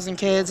 5,000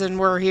 kids, and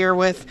we're here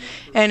with,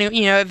 and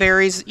it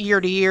varies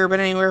year to year, but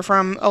anywhere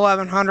from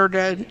 1,100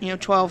 to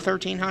 1,200,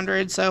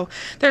 1,300. So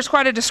there's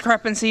quite a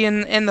discrepancy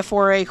in the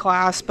 4A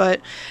class,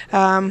 but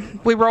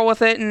we roll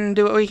with it and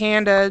do what we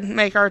can to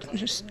make our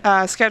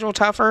schedule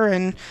tougher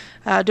and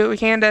do what we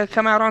can to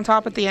come out on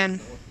top at the end.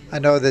 I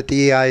know that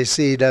the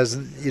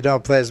EIC you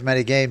don't play as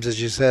many games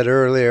as you said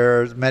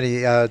earlier,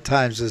 many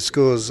times as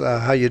schools.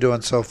 How you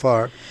doing so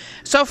far?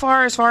 So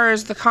far, as far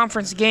as the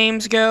conference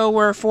games go,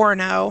 we're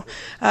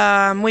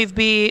 4-0. We've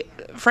beat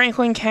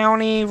Franklin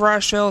County,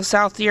 Rushville,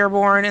 South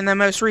Dearborn, and then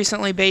most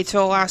recently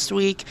Batesville last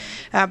week.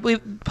 We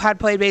had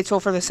played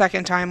Batesville for the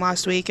second time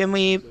last week, and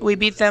we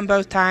beat them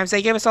both times.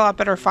 They gave us a lot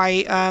better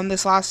fight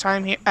this last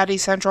time at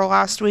East Central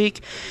last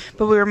week,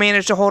 but we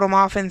managed to hold them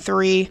off in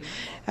 3.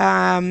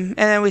 And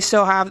then we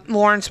still have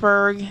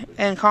Lawrenceburg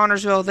and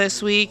Connorsville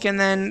this week, and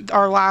then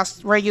our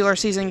last regular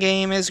season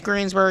game is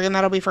Greensburg, and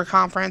that'll be for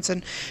conference.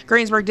 And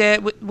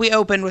we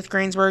opened with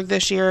Greensburg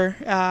this year,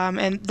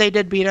 and they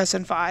did beat us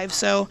in 5.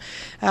 So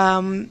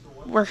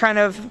we're kind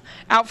of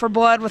out for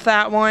blood with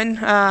that one,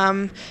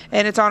 and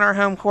it's on our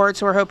home court,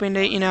 so we're hoping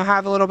to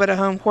have a little bit of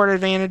home court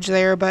advantage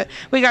there. But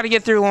we got to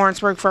get through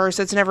Lawrenceburg first.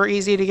 It's never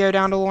easy to go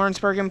down to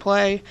Lawrenceburg and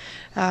play,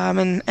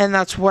 and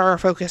that's where our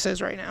focus is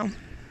right now.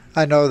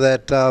 I know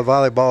that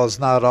volleyball is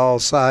not all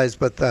size,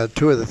 but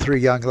two of the three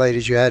young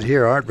ladies you had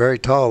here aren't very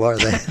tall, are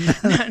they?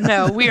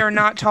 No, we are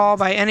not tall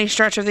by any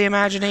stretch of the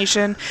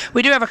imagination.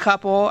 We do have a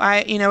couple.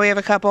 We have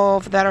a couple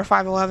that are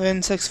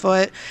 5'11", 6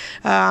 foot,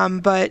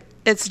 but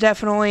it's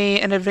definitely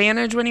an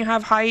advantage when you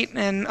have height,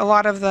 and a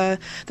lot of the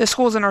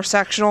schools in our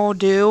sectional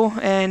do,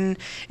 and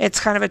it's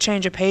kind of a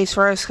change of pace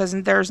for us because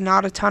there's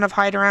not a ton of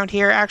height around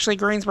here. Actually,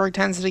 Greensburg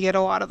tends to get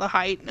a lot of the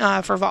height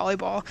for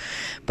volleyball,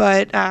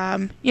 but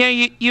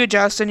you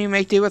adjust and you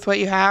make do with what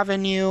you have,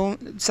 and you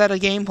set a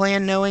game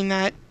plan knowing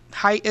that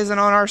height isn't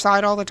on our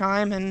side all the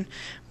time, and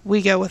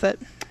we go with it.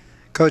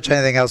 Coach,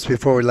 anything else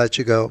before we let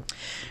you go?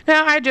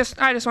 No, I just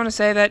want to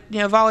say that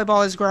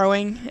volleyball is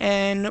growing,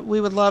 and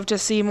we would love to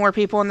see more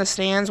people in the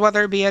stands,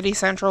 whether it be at East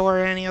Central or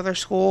any other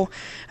school.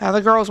 The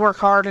girls work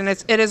hard, and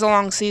it is a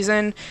long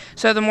season,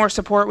 so the more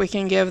support we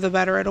can give, the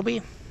better it'll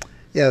be.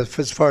 Yeah,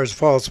 as far as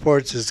fall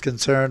sports is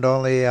concerned,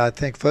 only I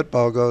think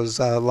football goes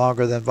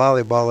longer than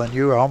volleyball, and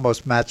you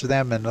almost match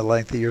them in the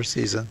length of your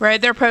season.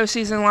 Right, their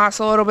postseason lasts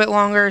a little bit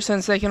longer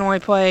since they can only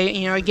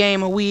play a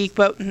game a week,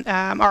 but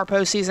our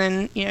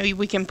postseason,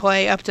 we can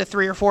play up to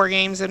 3 or 4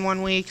 games in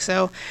 1 week.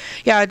 So,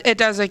 yeah, it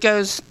does. It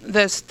goes.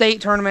 The state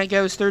tournament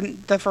goes through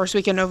the first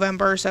week in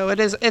November, so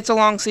it's a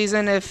long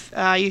season if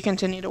you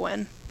continue to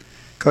win.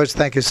 Coach,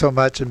 thank you so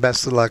much, and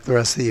best of luck the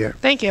rest of the year.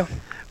 Thank you.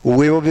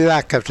 We will be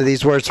back after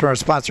these words from our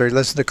sponsor.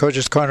 Listen to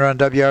Coach's Corner on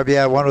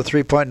WRBI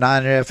 103.9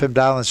 FM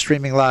dial and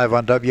streaming live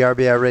on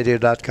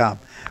WRBIRadio.com.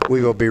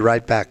 We will be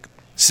right back.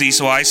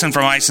 Cecil Eisen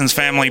from Eisen's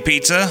Family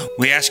Pizza.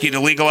 We asked you to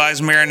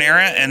legalize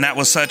marinara, and that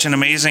was such an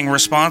amazing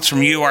response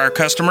from you, our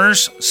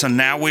customers. So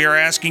now we are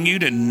asking you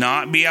to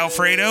not be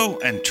Alfredo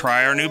and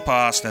try our new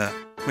pasta.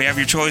 We have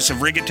your choice of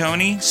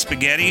rigatoni,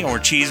 spaghetti, or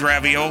cheese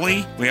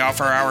ravioli. We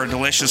offer our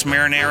delicious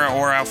marinara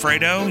or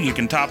Alfredo. You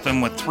can top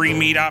them with 3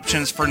 meat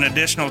options for an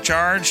additional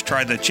charge.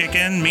 Try the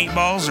chicken,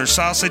 meatballs, or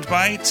sausage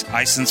bites.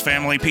 Eisen's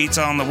Family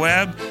Pizza on the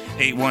web,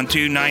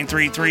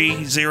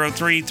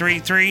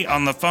 812-933-0333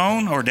 on the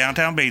phone, or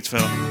downtown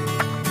Batesville.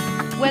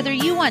 Whether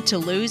you want to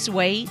lose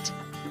weight,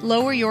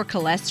 lower your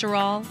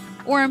cholesterol,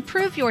 or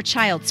improve your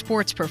child's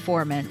sports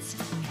performance,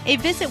 a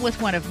visit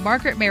with one of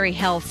Margaret Mary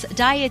Health's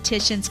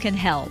dietitians can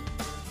help.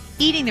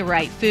 Eating the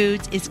right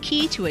foods is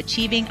key to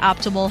achieving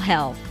optimal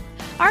health.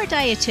 Our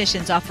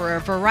dietitians offer a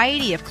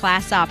variety of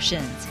class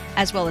options,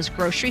 as well as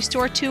grocery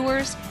store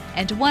tours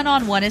and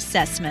one-on-one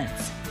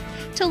assessments.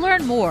 To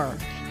learn more,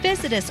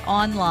 visit us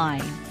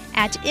online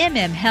at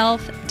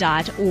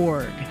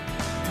mmhealth.org.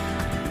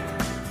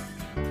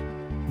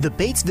 The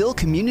Batesville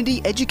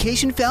Community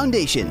Education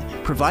Foundation,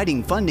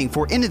 providing funding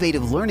for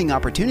innovative learning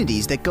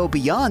opportunities that go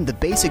beyond the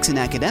basics in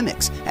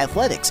academics,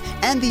 athletics,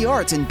 and the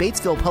arts in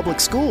Batesville Public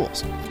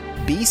Schools.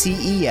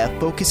 BCEF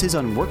focuses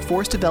on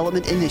workforce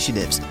development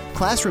initiatives,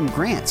 classroom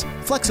grants,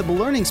 flexible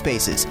learning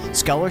spaces,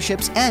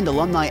 scholarships, and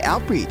alumni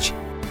outreach.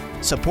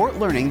 Support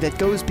learning that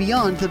goes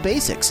beyond the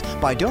basics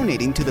by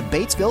donating to the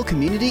Batesville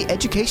Community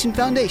Education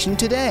Foundation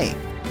today.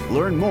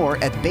 Learn more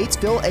at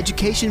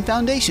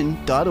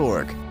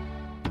batesvilleeducationfoundation.org.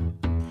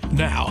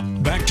 Now,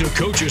 back to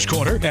Coach's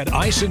Corner at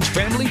Eisen's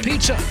Family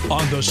Pizza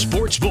on the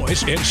Sports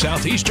Voice in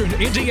Southeastern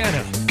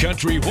Indiana.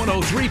 Country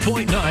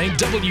 103.9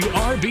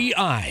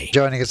 WRBI.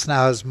 Joining us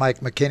now is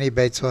Mike McKinney,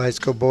 Batesville High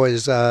School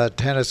boys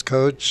tennis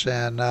coach.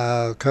 And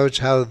Coach,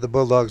 how are the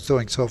Bulldogs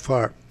doing so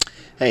far?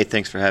 Hey,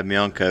 thanks for having me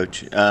on,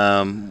 Coach.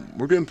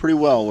 We're doing pretty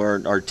well.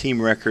 Our team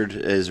record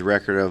is a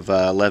record of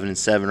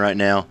 11-7 right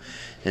now.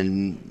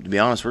 And to be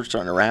honest, we're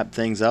starting to wrap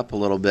things up a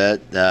little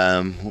bit.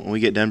 We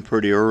get done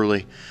pretty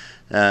early.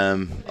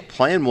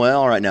 Playing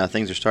well right now.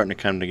 Things are starting to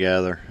come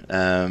together.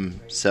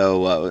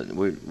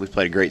 We've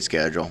played a great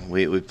schedule.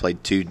 We've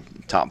played 2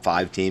 top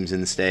 5 teams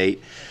in the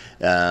state,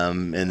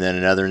 and then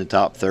another in the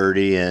top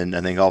 30. And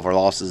I think all of our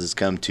losses has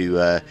come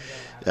to,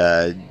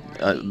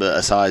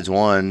 besides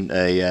one,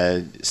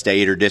 a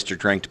state or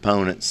district ranked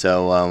opponent.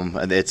 So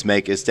it's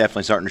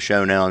definitely starting to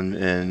show now,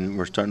 and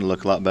we're starting to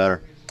look a lot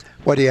better.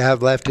 What do you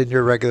have left in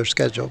your regular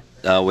schedule?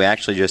 We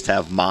actually just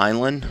have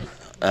Milan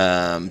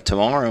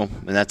tomorrow,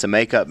 and that's a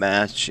makeup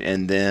match,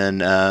 and then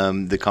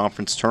the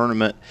conference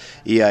tournament,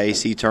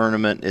 EIAC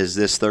tournament, is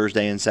this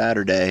Thursday and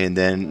Saturday, and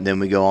then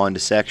we go on to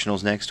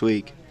sectionals next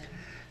week.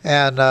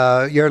 And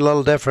you're a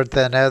little different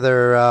than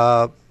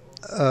other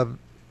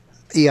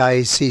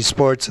EIAC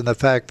sports in the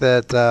fact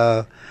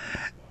that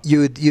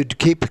you'd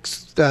keep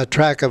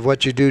track of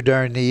what you do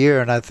during the year,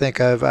 and I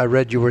think I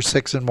read you were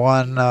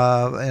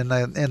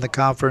 6-1 in the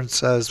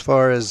conference as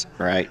far as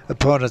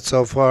opponents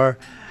so far.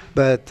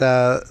 But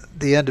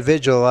the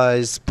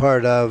individualized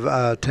part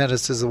of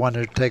tennis is the one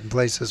that's taking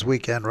place this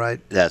weekend, right?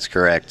 That's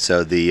correct.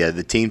 So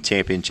the team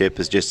championship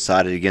is just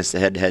decided against the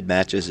head-to-head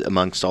matches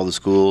amongst all the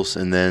schools,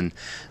 and then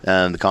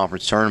the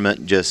conference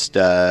tournament just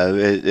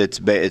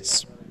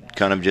it's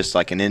kind of just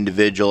like an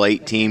individual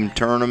 8-team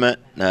tournament.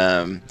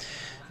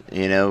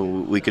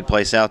 We could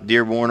play South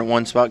Dearborn at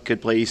one spot,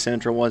 could play East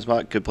Central at one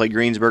spot, could play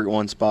Greensburg at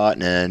one spot,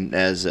 and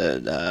as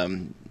a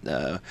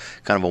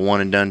kind of a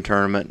one-and-done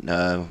tournament.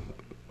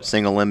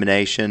 single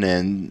elimination,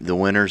 and the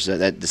winners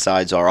that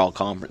decides our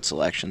all-conference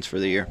selections for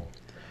the year.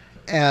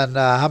 And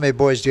how many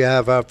boys do you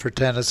have up for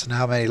tennis, and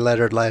how many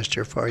lettered last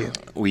year for you?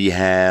 We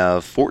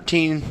have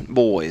 14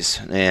 boys,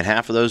 and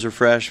half of those are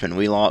freshmen.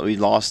 We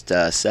lost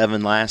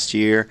 7 last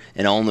year,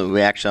 and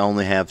we actually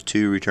only have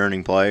 2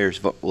 returning players,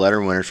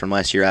 letter winners from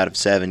last year out of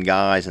 7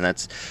 guys, and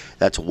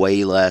that's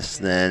way less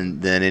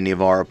than any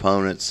of our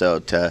opponents. So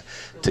to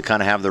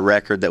kind of have the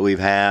record that we've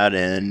had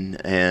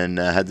and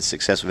had the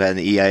success we've had in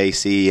the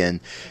EIAC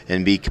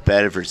and be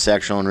competitive for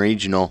sectional and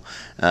regional,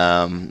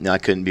 I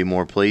couldn't be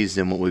more pleased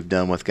in what we've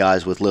done with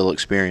guys with little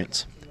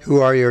experience.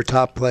 Who are your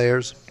top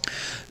players?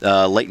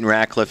 Leighton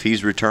Ratcliffe,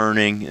 he's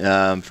returning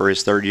for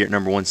his 3rd year at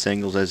 #1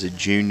 singles as a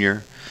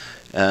junior.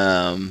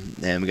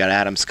 And we got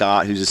Adam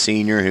Scott, who's a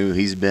senior,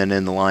 he's been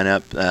in the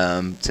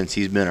lineup since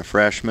he's been a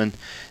freshman,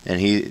 and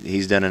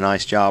he's done a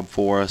nice job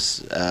for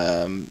us.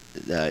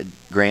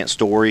 Grant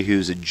Story,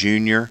 who's a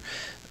junior,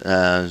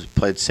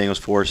 played singles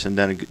for us and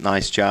done a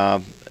nice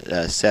job.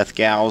 Seth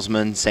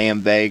Gausman,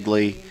 Sam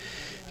Bagley,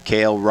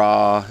 Cale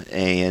Raw,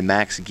 and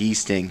Max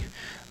Geesting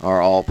are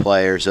all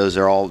players. Those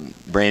are all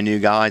brand new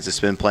guys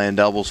that's been playing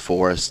doubles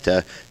for us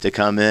to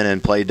come in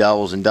and play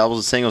doubles. And doubles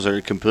and singles are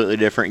a completely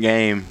different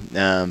game.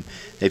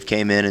 They've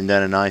came in and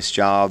done a nice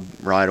job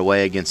right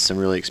away against some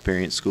really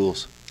experienced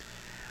schools.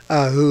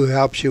 Who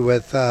helps you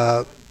with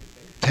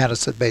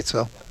tennis at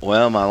Batesville?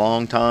 Well, my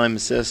longtime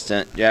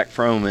assistant, Jack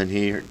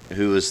Froman,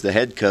 who was the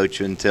head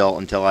coach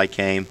until I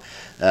came,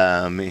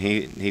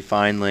 he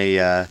finally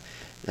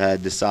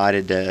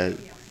decided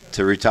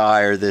to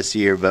retire this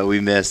year, but we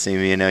miss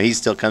him. He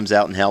still comes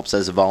out and helps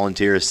as a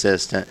volunteer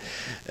assistant.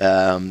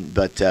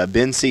 But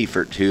Ben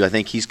Seifert, who I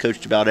think he's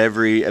coached about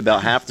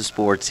half the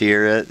sports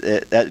here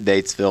at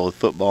Batesville, with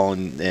football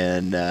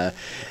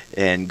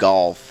and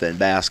golf and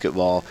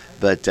basketball.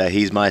 But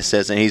he's my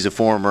assistant. He's a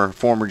former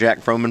Jack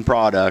Froman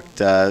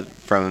product.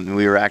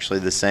 We were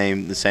actually the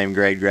same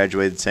grade,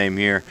 graduated the same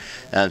year.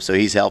 So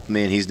he's helped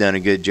me, and he's done a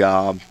good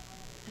job.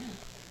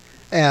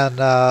 And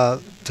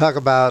talk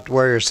about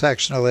where your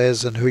sectional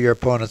is and who your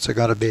opponents are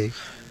going to be.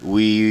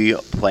 We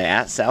play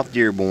at South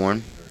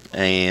Dearborn,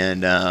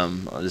 and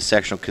the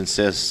sectional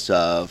consists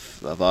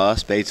of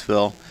us,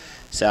 Batesville,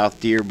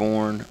 South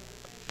Dearborn,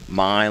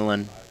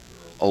 Milan,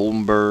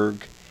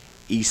 Oldenburg,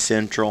 East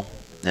Central,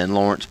 and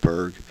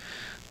Lawrenceburg.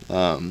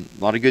 A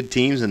lot of good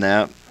teams in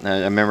that.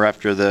 I remember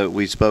after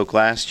we spoke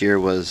last year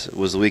was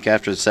the week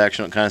after the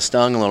sectional. It kind of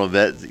stung a little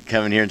bit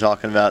coming here and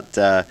talking about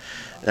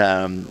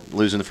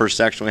losing the first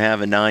section we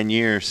have in 9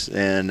 years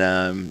and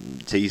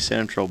to East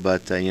Central.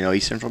 But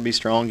East Central will be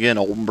strong again.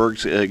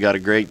 Oldenburg's got a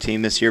great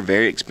team this year,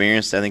 very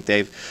experienced. I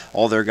think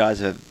all their guys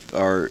have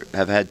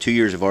had 2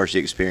 years of varsity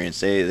experience.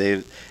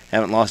 They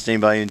haven't lost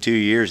anybody in 2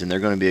 years, and they're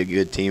going to be a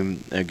good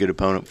team, a good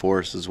opponent for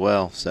us as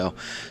well. So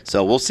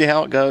we'll see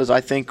how it goes. I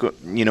think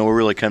we're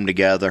really come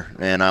together,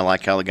 and I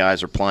like how the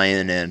guys are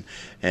playing and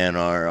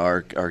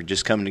are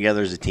just coming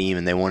together as a team,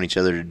 and they want each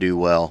other to do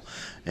well,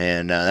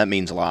 and that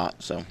means a lot.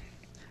 So.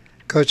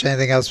 Coach,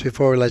 anything else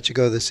before we let you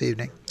go this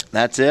evening?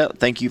 That's it.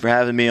 Thank you for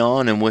having me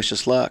on, and wish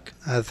us luck.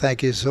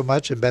 Thank you so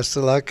much, and best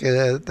of luck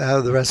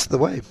the rest of the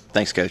way.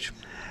 Thanks, Coach.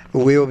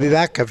 We will be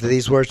back after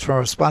these words from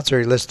our sponsor.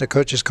 You listen to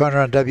Coach's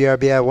Corner on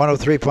WRBI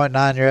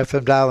 103.9, your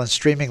FM dial, and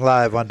streaming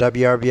live on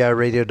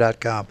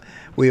WRBIRadio.com.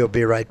 We will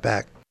be right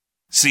back.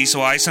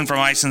 Cecil Eisen from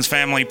Eisen's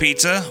Family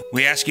Pizza.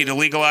 We asked you to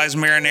legalize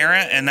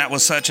marinara, and that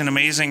was such an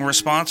amazing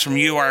response from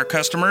you, our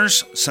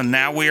customers. So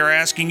now we are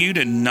asking you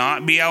to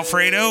not be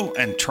Alfredo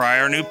and try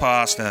our new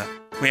pasta.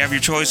 We have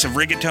your choice of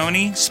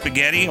rigatoni,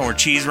 spaghetti, or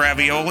cheese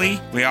ravioli.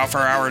 We offer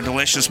our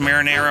delicious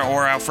marinara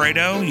or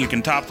Alfredo. You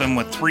can top them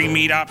with 3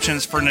 meat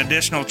options for an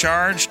additional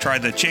charge. Try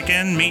the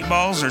chicken,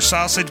 meatballs, or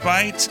sausage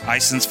bites.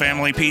 Eisen's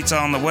Family Pizza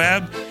on the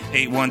web,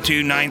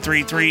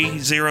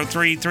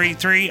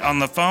 812-933-0333 on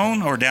the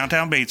phone or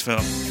downtown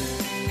Batesville.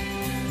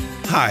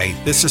 Hi,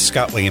 this is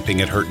Scott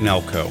Lamping at Hurt &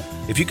 Elko.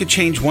 If you could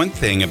change one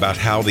thing about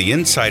how the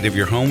inside of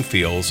your home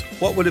feels,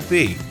 what would it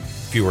be?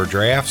 Fewer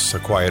drafts, a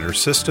quieter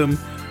system,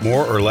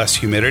 more or less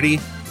humidity?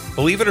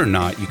 Believe it or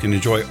not, you can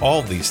enjoy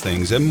all these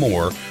things and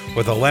more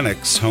with a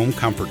Lennox home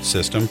comfort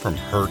system from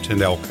Hurt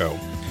 & Elko.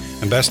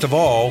 And best of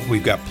all,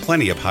 we've got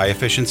plenty of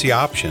high-efficiency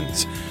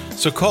options.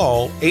 So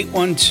call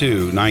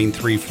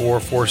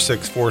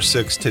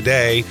 812-934-4646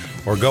 today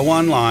or go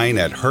online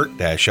at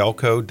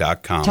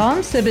hurt-elko.com.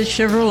 Tom Sibbett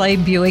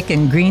Chevrolet Buick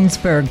in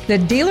Greensburg, the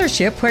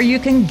dealership where you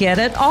can get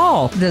it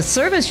all. The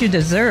service you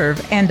deserve,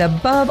 and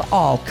above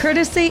all,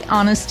 courtesy,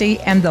 honesty,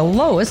 and the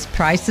lowest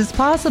prices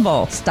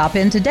possible. Stop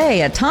in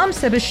today at Tom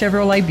Sibbett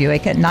Chevrolet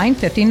Buick at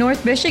 950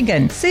 North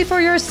Michigan. See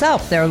for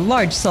yourself their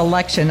large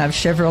selection of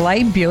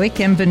Chevrolet Buick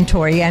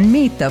inventory and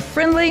meet the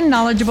friendly,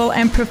 knowledgeable,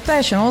 and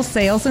professional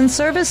sales and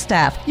service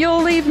staff.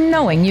 You'll leave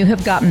knowing you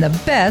have gotten the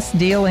best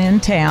deal in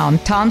town.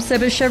 Tom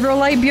Sibbett Chevrolet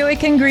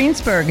Buick in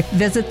Greensburg.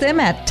 Visit them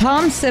at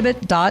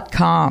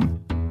tomsibbett.com.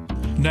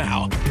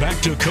 Now,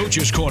 back to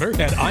Coach's Corner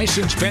at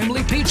Eisen's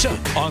Family Pizza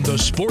on the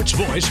Sports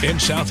Voice in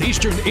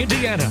Southeastern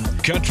Indiana.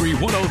 Country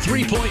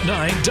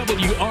 103.9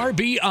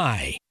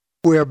 WRBI.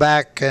 We're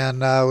back,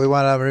 and we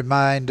want to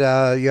remind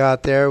you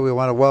out there, we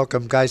want to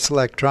welcome Geist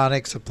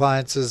Electronics,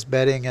 Appliances,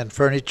 Bedding, and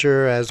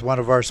Furniture as one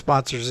of our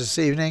sponsors this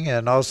evening.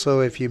 And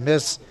also, if you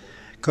miss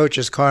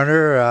Coach's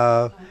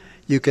Corner,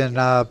 you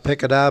can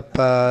pick it up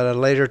at a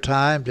later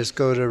time. Just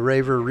go to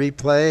Raver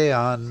Replay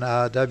on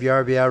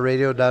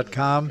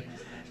WRBIRadio.com,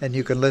 and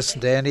you can listen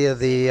to any of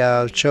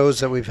the shows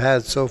that we've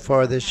had so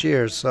far this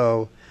year.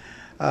 So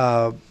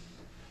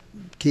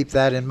keep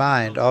that in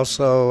mind.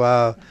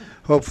 Also,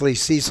 hopefully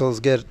Cecil's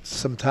get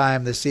some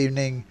time this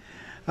evening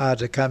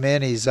to come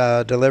in. He's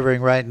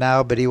delivering right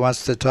now, but he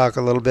wants to talk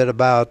a little bit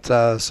about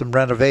some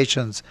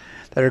renovations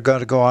that are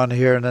going to go on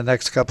here in the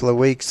next couple of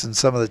weeks and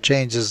some of the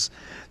changes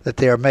that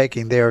they are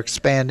making. They are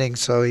expanding,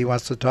 so he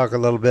wants to talk a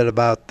little bit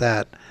about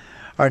that.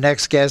 Our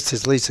next guest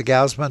is Lisa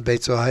Gausman,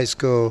 Batesville High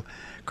School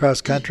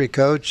cross-country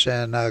coach.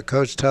 And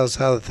Coach, tell us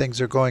how the things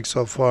are going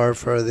so far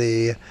for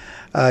the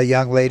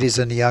young ladies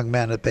and the young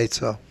men at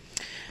Batesville.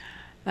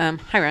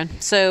 Hi, Ron.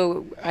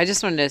 So I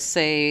just wanted to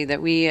say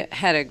that we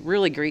had a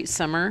really great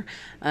summer.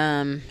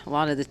 A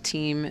lot of the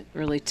team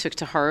really took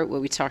to heart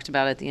what we talked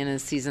about at the end of the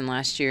season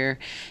last year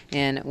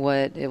and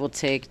what it will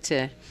take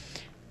to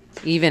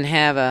even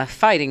have a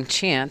fighting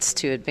chance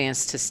to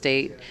advance to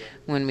state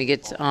when we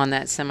get on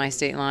that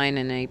semi-state line.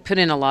 And they put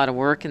in a lot of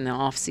work in the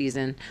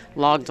off-season,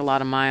 logged a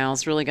lot of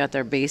miles, really got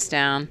their base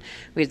down.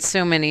 We had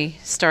so many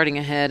starting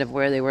ahead of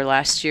where they were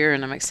last year,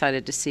 and I'm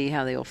excited to see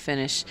how they will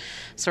finish.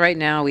 So right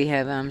now we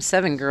have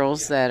 7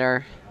 girls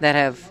that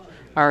have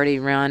already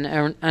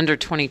run under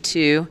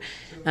 22.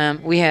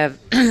 We have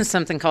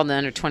something called the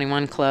under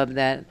 21 club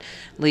that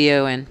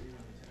Leo and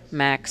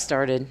Mac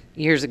started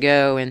years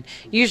ago, and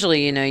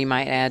usually, you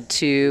might add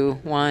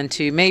 1,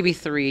 2, maybe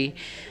 3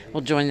 will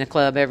join the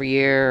club every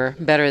year or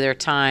better their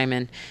time.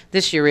 And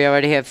this year we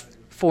already have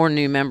 4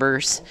 new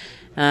members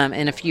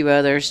and a few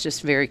others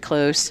just very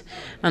close.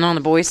 And on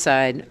the boys'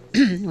 side,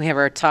 we have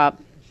our top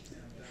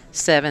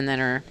 7 that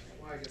are,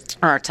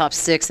 or our top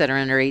 6 that are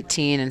under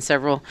 18 and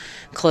several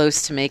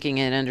close to making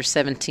it under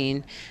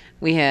 17.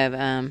 We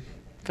have,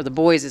 for the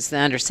boys, it's the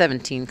under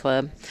 17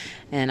 club.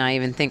 And I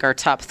even think our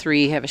top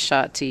 3 have a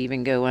shot to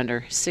even go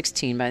under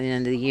 16 by the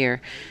end of the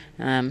year.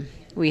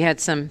 We had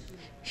some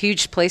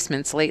huge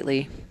placements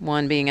lately,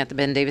 one being at the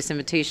Ben Davis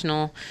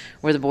Invitational,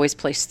 where the boys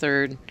placed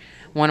 3rd,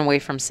 1 away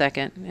from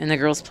 2nd, and the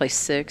girls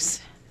placed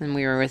 6th. And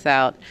we were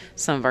without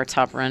some of our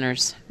top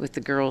runners with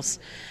the girls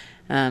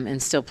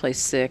and still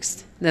placed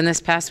 6th. Then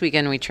this past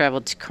weekend, we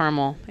traveled to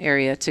Carmel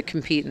area to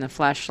compete in the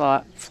Flash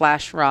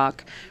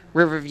Rock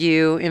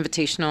Riverview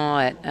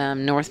Invitational at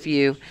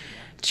Northview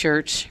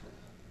Church.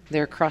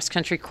 Their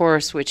cross-country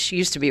course, which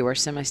used to be where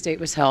semi-state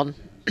was held.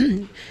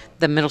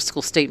 The middle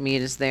school state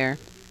meet is there.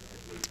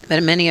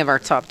 But many of the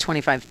top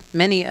 25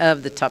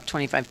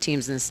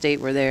 teams in the state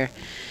were there.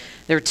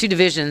 There were 2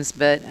 divisions,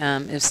 but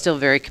it was still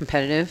very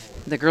competitive.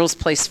 The girls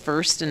placed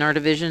 1st in our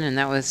division, and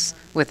that was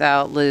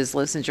without Liz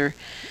Lissinger.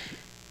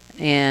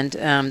 And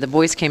the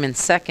boys came in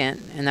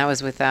 2nd, and that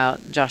was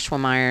without Joshua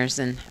Myers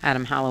and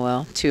Adam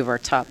Hallowell, 2 of our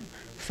top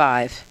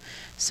 5.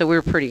 So we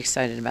were pretty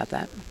excited about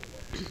that.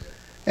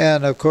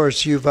 And, of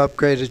course, you've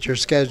upgraded your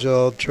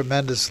schedule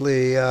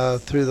tremendously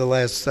through the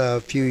last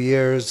few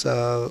years.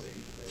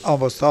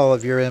 Almost all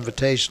of your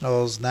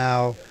invitationals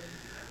now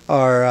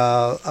are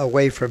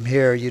away from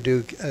here. You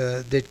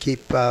did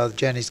keep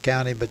Jennings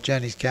County, but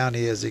Jennings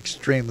County is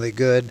extremely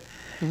good.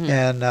 Mm-hmm.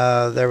 And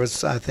there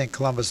was, I think,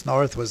 Columbus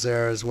North was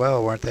there as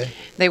well, weren't they?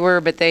 They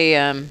were, but they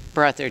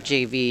brought their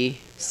JV.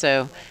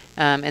 So,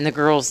 and the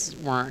girls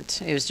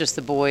weren't. It was just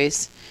the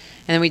boys.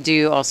 And then we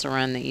do also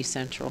run the East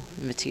Central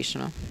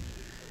Invitational.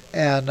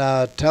 And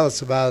tell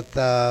us about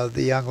the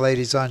young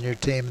ladies on your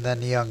team and then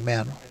the young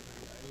men.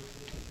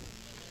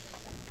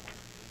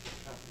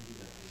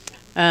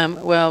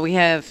 Well, we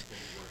have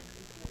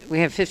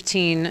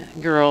 15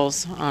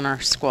 girls on our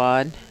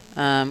squad,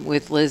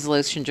 with Liz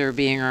Lissinger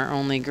being our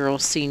only girl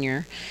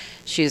senior.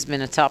 She has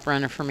been a top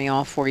runner for me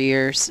all 4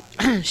 years.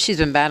 She's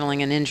been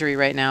battling an injury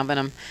right now, but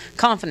I'm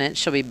confident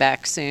she'll be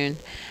back soon.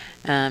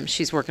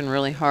 She's working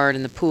really hard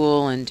in the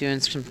pool and doing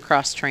some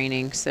cross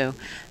training, so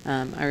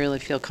I really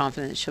feel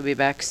confident she'll be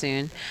back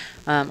soon.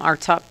 Our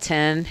top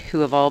 10, who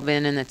have all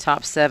been in the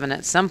top 7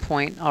 at some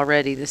point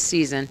already this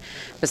season,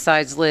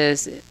 besides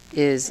Liz,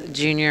 is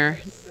junior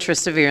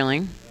Trista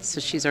Veerling, so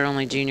she's our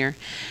only junior.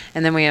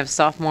 And then we have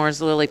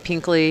sophomores Lily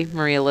Pinkley,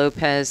 Maria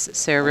Lopez,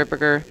 Sarah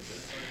Ripperger,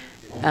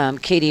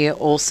 Katie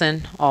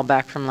Olson, all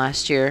back from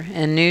last year.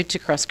 And new to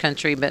cross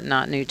country but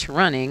not new to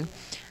running,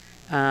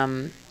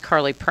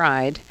 Carly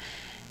Pride,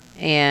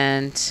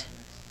 and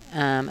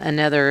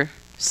another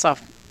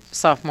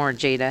sophomore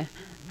Jada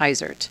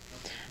Eisert.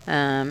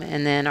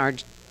 And then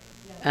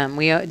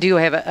we do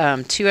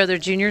have 2 other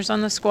juniors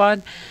on the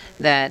squad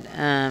that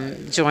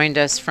joined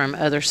us from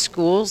other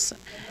schools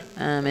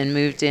and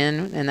moved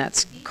in, and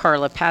that's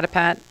Carla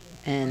Patapat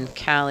and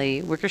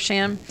Callie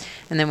Wickersham.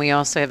 And then we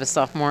also have a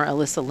sophomore,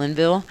 Alyssa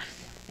Linville,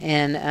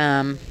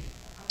 and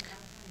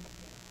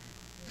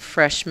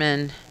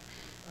freshman,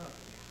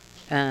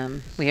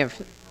 we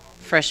have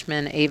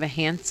freshman Ava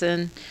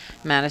Hansen,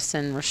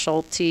 Madison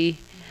Raschulte,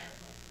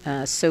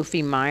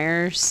 Sophie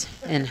Myers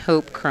and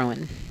Hope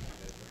Crowan.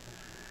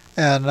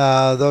 And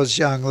those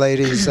young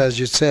ladies, as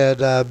you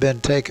said,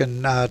 been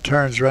taking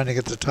turns running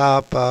at the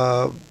top.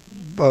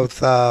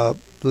 Both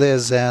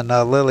Liz and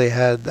Lily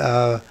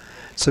had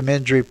some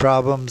injury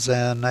problems,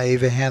 and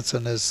Eva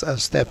Hansen has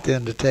stepped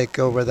in to take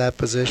over that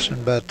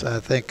position. But I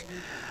think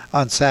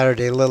on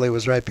Saturday, Lily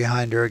was right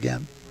behind her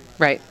again.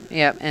 Right.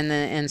 Yeah.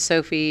 And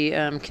Sophie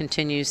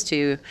continues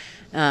to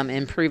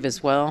improve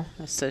as well.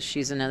 So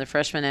she's another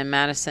freshman. And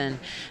Madison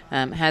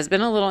has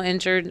been a little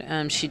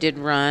injured. She did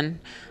run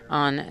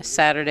on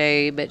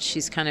Saturday, but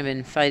she's kind of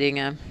been fighting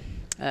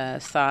a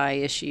thigh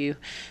issue.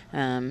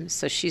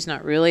 So she's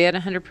not really at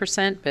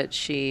 100%, but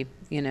she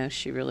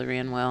really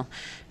ran well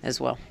as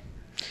well.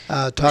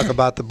 Talk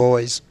about the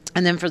boys.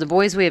 And then for the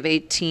boys, we have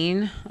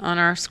 18 on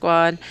our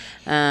squad.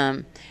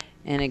 And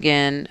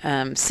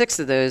again, 6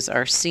 of those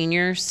are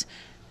seniors.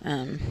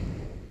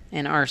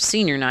 And our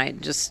senior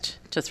night, just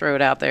to throw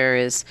it out there,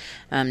 is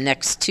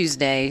next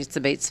Tuesday. It's the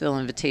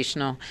Batesville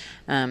Invitational.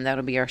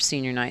 That'll be our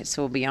senior night.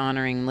 So we'll be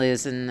honoring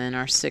Liz and then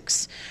our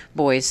 6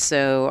 boys.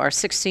 So our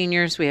 6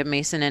 seniors, we have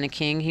Mason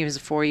Enneking. He was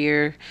a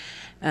 4-year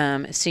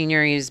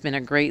senior. He's been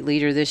a great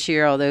leader this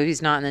year, although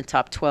he's not in the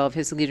top 12.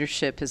 His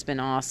leadership has been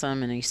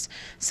awesome, and he's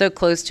so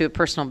close to a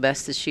personal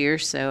best this year.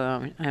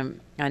 So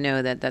I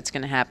know that that's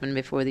going to happen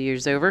before the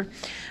year's over.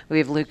 We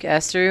have Luke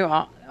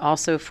Estru,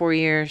 also 4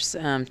 years,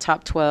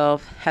 top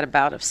 12, had a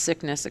bout of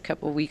sickness a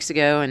couple of weeks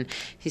ago, and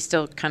he's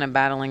still kind of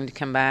battling to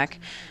come back.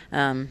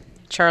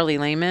 Charlie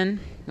Lehman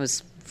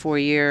was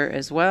 4-year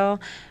as well,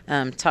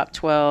 top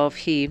 12.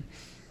 He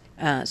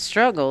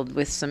struggled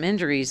with some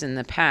injuries in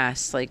the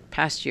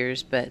past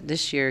years, but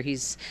this year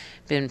he's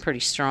been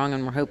pretty strong,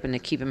 and we're hoping to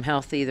keep him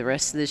healthy the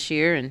rest of this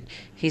year. And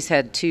he's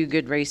had 2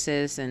 good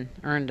races and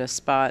earned a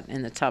spot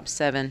in the top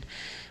 7.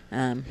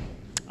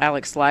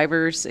 Alex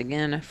Livers,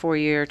 again, a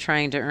 4-year,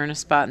 trying to earn a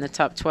spot in the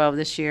top 12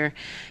 this year.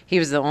 He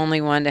was the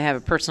only one to have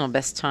a personal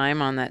best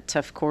time on that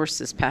tough course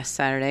this past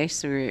Saturday,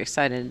 so we were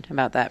excited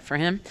about that for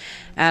him.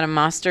 Adam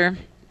Moster,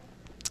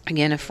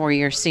 again, a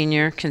 4-year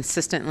senior,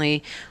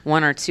 consistently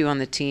 1 or 2 on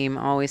the team,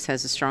 always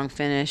has a strong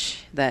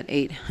finish. That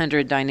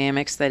 800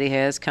 dynamics that he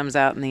has comes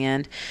out in the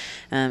end.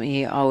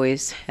 He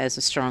always has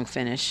a strong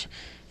finish,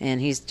 and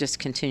he's just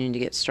continuing to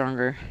get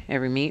stronger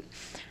every meet.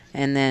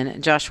 And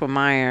then Joshua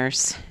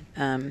Myers,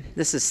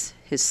 this is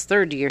his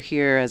 3rd year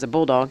here as a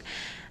Bulldog,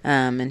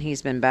 and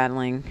he's been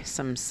battling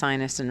some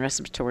sinus and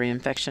respiratory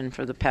infection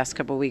for the past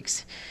couple of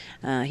weeks.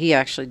 He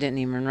actually didn't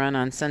even run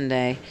on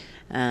Sunday.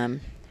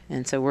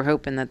 And so we're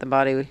hoping that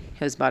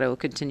his body will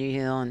continue to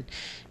heal and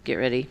get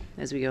ready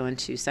as we go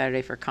into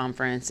Saturday for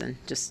conference. And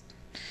just,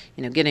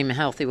 getting him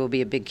healthy will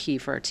be a big key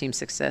for our team's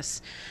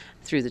success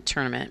through the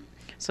tournament.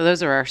 So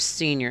those are our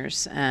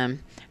seniors.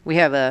 We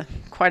have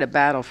quite a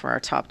battle for our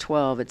top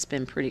 12. It's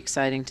been pretty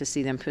exciting to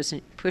see them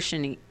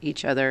pushing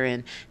each other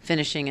and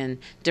finishing in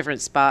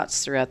different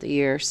spots throughout the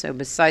year. So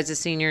besides the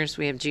seniors,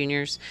 we have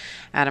juniors: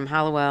 Adam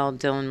Hallowell,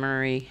 Dylan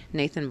Murray,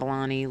 Nathan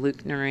Bellani,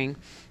 Luke Nuring,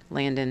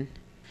 Landon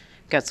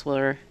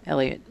Gutzwiller,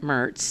 Elliot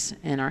Mertz,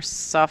 and our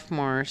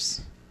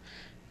sophomores,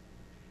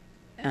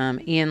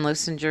 Ian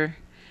Losinger,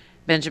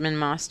 Benjamin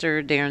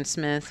Moster, Darren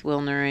Smith,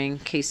 Will Nuring,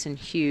 Kaysen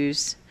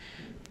Hughes.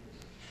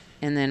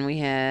 And then we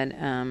had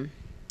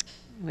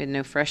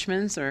no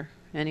freshmen or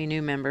any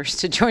new members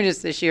to join us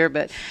this year,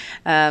 but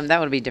that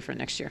would be different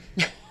next year.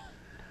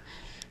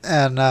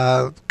 And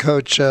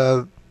Coach,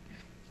 who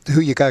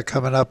you got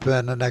coming up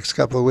in the next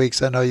couple of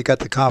weeks? I know you got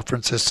the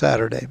conference this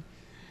Saturday.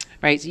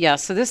 Right, yeah.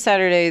 So this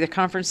Saturday, the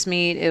conference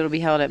meet, it'll be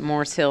held at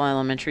Morris Hill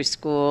Elementary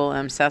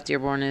School. South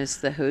Dearborn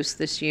is the host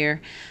this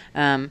year.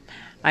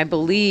 I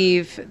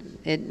believe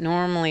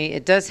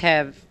it does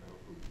have,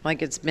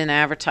 like it's been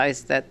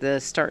advertised that the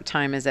start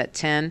time is at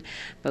 10,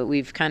 but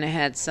we've kind of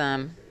had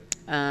some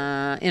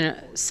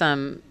emails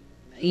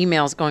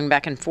going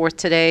back and forth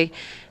today,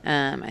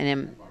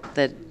 and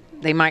that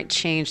they might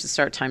change the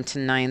start time to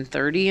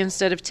 9:30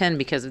 instead of 10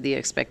 because of the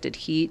expected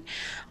heat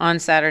on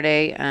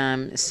Saturday.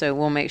 So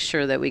we'll make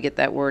sure that we get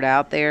that word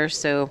out there.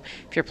 So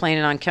if you're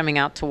planning on coming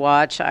out to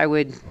watch, I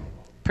would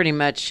pretty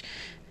much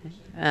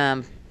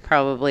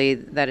probably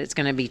that it's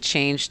going to be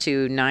changed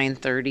to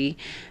 9:30,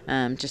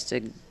 just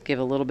to give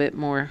a little bit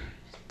more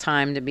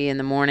time to be in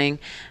the morning.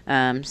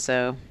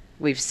 So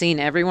we've seen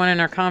everyone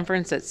in our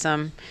conference at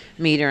some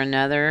meet or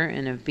another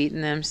and have beaten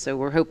them. So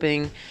we're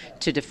hoping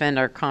to defend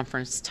our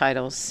conference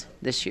titles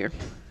this year.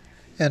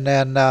 And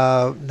then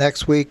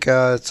next week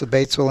it's the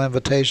Batesville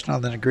Invitational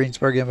and then the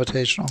Greensburg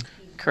Invitational.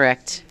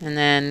 Correct. And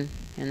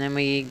then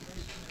we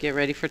get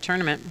ready for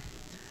tournament.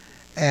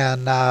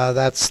 And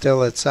that's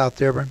still at South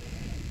Dearborn?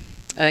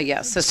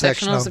 Yeah, so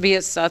sectionals will be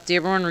at South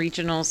Dearborn.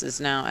 Regionals is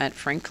now at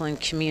Franklin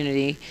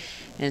Community,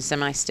 and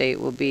semi-state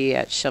will be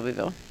at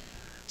Shelbyville.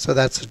 So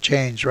that's a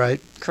change,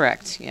 right?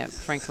 Correct, yeah.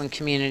 Franklin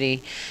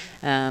Community.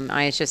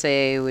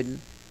 IHSAA would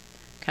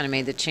kind of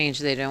made the change.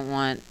 They don't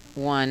want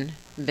one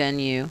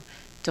venue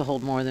to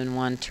hold more than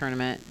one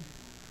tournament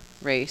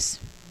race.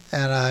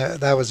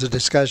 And that was a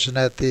discussion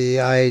at the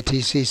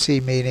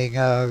IATCC meeting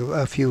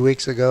a few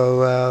weeks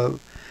ago.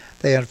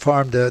 they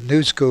informed the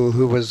new school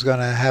who was going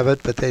to have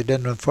it, but they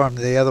didn't inform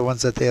the other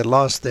ones that they had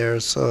lost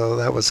theirs. So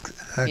that was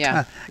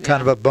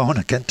kind of a bone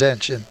of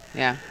contention.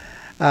 Yeah.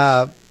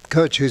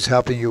 Coach, who's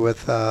helping you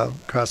with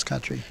cross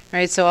country?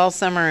 Right. So all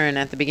summer and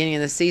at the beginning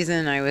of the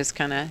season, I was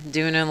kind of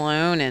doing it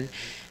alone and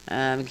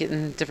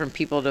getting different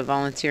people to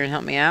volunteer and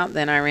help me out.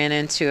 Then I ran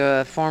into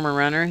a former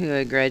runner who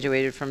had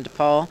graduated from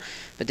DePaul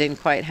but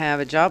didn't quite have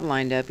a job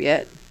lined up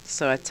yet.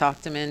 So I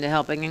talked him into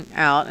helping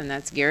out, and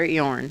that's Garrett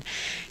Yorn.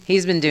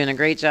 He's been doing a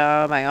great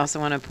job. I also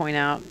want to point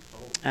out,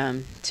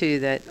 too,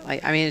 that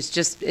it's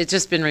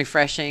just been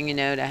refreshing,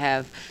 to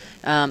have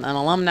an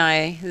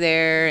alumni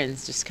there, and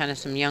it's just kind of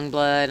some young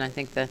blood. And I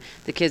think the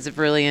kids have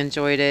really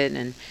enjoyed it,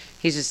 and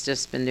he's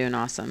just been doing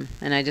awesome.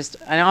 And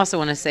I also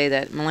want to say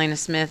that Melena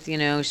Smith,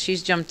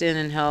 she's jumped in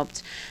and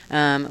helped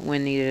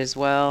when needed as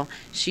well.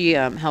 She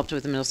helped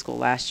with the middle school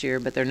last year,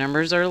 but their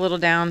numbers are a little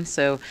down,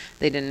 so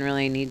they didn't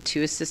really need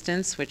 2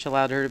 assistants, which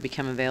allowed her to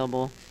become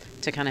available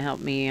to kind of help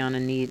me on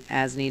a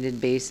as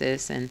needed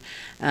basis. And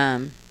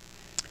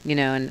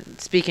and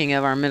speaking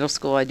of our middle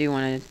school, I do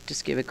want to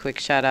just give a quick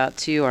shout out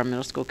to our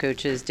middle school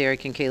coaches,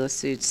 Derek and Kayla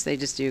Suits. They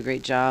just do a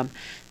great job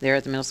there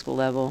at the middle school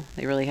level.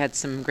 They really had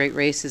some great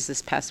races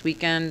this past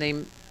weekend. They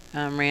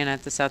ran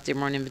at the South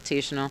Dearborn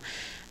Invitational.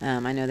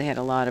 I know they had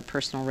a lot of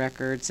personal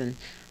records, and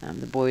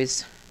the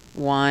boys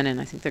won, and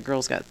I think the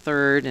girls got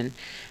 3rd, and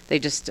they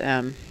just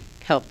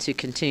helped to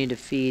continue to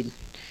feed,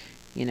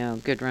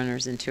 good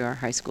runners into our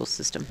high school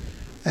system.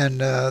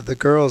 And the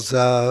girls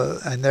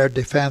in their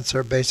defense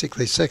are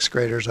basically 6th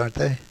graders, aren't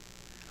they?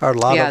 Or a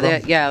lot of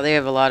them? They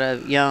have a lot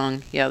of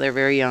young. Yeah, they're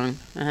very young.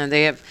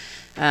 They have,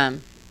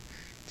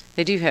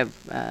 they do have,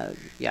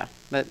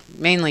 but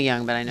mainly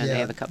young. But I know they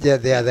have a couple. Yeah,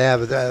 they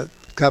have a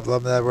couple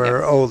of them that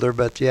were older.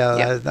 But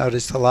I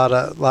noticed a lot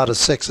of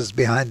 6s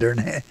behind their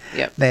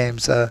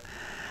names.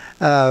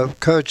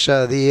 Coach,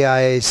 the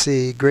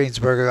EIAC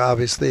Greensburg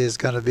obviously is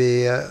going to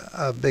be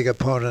a big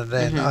opponent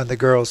on the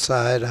girls'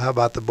 side. How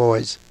about the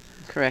boys?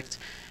 Correct.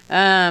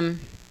 I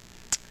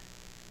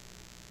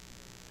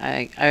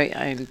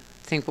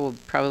think we'll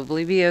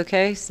probably be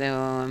okay.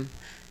 So,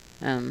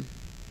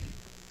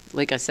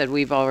 like I said,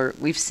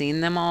 we've seen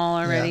them all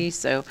already. Yeah.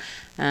 So,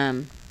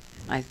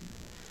 I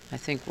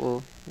think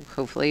we'll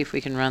hopefully, if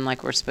we can run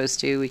like we're supposed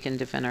to, we can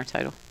defend our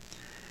title.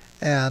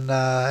 And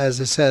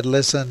as I said,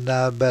 listen,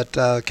 but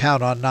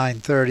count on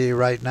 9:30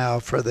 right now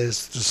for the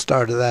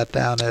start of that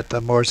down at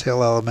Morse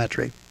Hill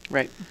Elementary.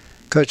 Right.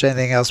 Coach,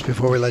 anything else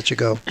before we let you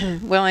go?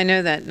 Well, I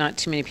know that not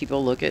too many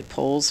people look at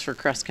polls for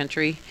cross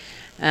country,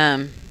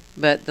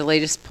 but the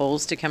latest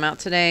polls to come out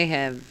today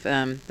have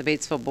the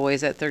Batesville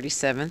boys at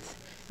 37th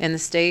in the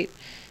state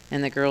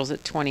and the girls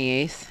at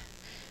 28th.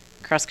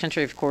 Cross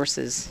country, of course,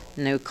 is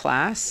no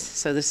class,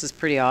 so this is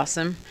pretty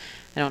awesome.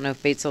 I don't know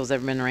if Batesville's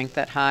ever been ranked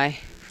that high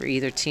for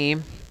either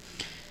team.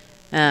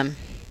 The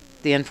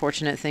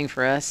unfortunate thing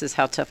for us is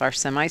how tough our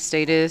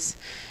semi-state is.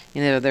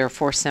 There are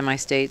 4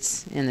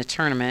 semi-states in the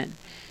tournament,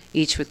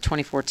 each with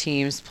 24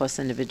 teams plus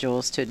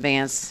individuals to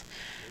advance.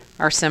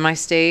 Our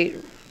semi-state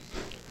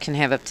can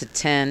have up to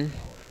 10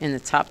 in the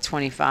top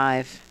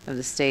 25 of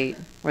the state,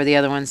 where the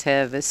other ones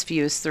have as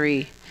few as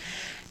 3.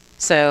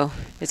 So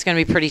it's going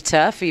to be pretty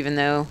tough, even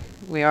though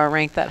we are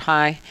ranked that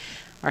high.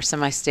 Our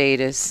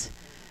semi-state is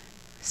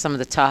some of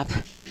the top.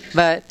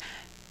 But,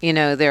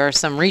 there are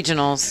some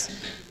regionals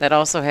that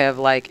also have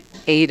like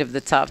 8 of the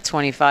top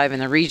 25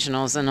 in the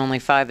regionals and only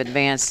 5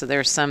 advanced. So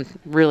there are some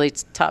really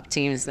top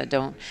teams that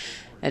don't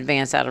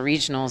advance out of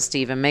regionals to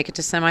even make it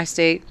to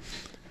semi-state.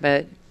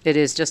 But it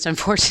is just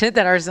unfortunate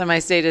that our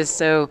semi-state is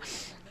so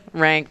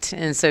ranked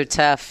and so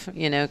tough,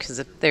 because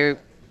if there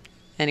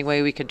any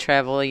way we could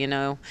travel,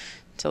 to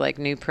like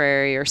New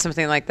Prairie or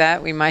something like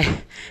that, we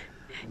might,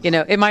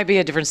 it might be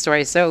a different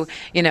story. So,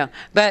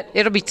 but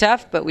it'll be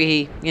tough, but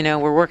we're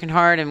working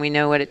hard and we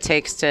know what it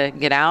takes to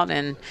get out,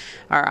 and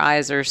our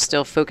eyes are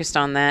still focused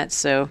on that.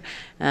 So,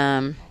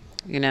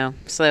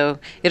 so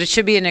it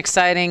should be an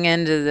exciting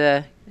end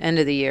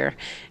of the year.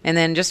 And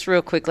then just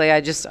real quickly, I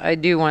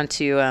do want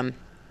to,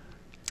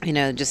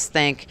 just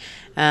thank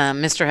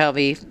Mr.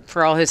 Helvey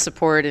for all his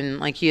support, and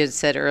like you had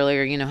said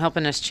earlier,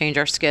 helping us change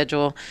our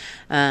schedule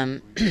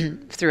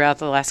throughout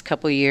the last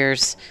couple of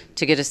years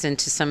to get us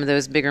into some of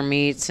those bigger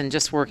meets, and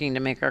just working to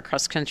make our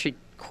cross-country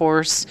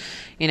course,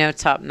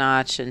 top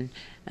notch, and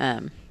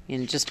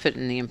just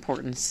putting the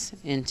importance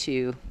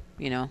into,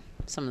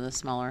 some of the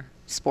smaller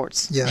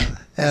sports. Yeah,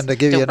 and to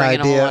give you an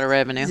idea, a whole lot of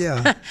revenue.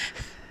 Yeah.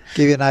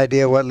 Give you an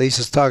idea what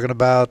Lisa's talking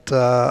about.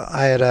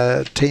 I had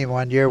a team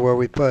one year where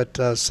we put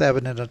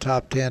 7 in the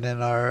top 10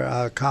 in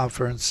our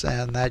conference,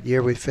 and that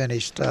year we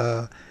finished,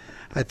 I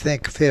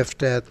think,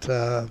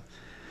 5th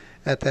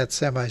at that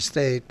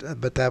semi-state.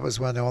 But that was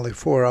when only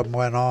 4 of them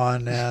went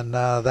on, and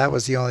that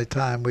was the only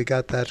time we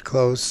got that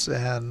close.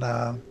 And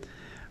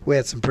we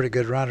had some pretty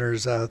good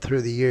runners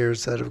through the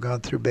years that have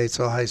gone through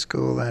Batesville High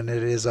School, and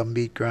it is a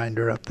meat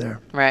grinder up there.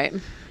 Right.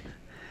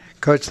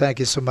 Coach, thank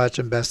you so much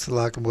and best of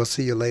luck, and we'll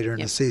see you later in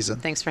the season.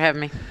 Thanks for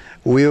having me.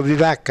 We'll be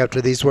back after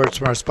these words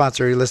from our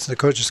sponsor. You listen to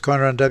Coach's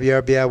Corner on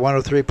WRBI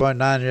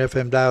 103.9, your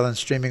FM dial, and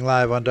streaming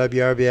live on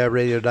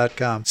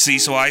WRBIRadio.com.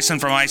 Cecil Eisen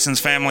from Eisen's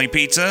Family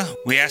Pizza.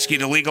 We asked you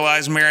to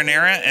legalize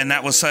marinara, and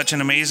that was such an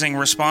amazing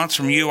response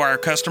from you, our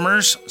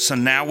customers. So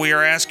now we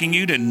are asking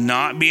you to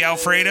not be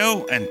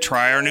Alfredo and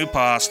try our new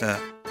pasta.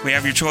 We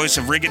have your choice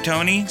of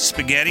rigatoni,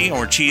 spaghetti,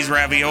 or cheese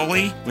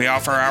ravioli. We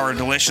offer our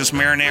delicious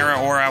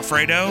marinara or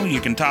Alfredo. You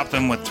can top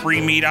them with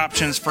 3 meat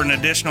options for an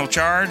additional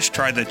charge.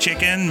 Try the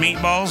chicken,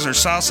 meatballs, or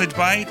sausage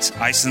bites.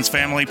 Eisen's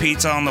Family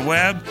Pizza on the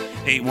web,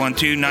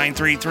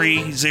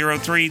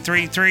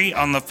 812-933-0333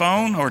 on the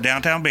phone, or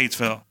downtown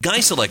Batesville.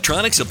 Geis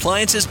Electronics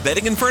Appliances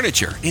Bedding and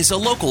Furniture is a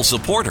local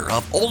supporter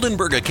of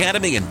Oldenburg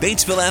Academy and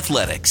Batesville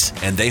Athletics,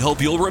 and they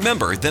hope you'll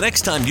remember the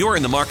next time you're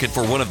in the market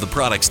for one of the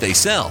products they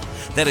sell,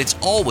 that it's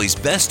always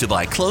best to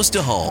buy close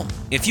to home.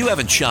 If you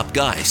haven't shopped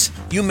Geis,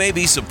 you may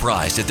be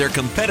surprised at their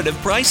competitive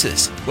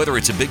prices. Whether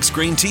it's a big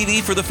screen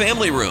TV for the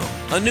family room,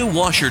 a new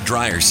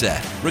washer-dryer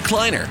set,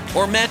 recliner,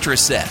 or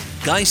mattress set,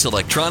 Geis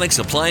Electronics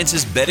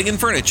Appliances Bedding and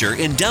Furniture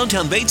in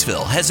downtown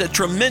Batesville has a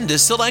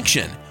tremendous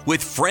selection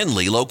with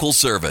friendly local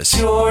service.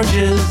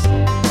 George's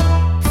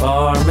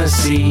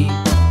Pharmacy,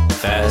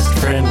 fast,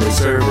 friendly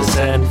service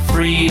and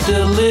free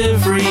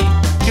delivery.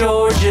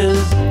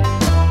 George's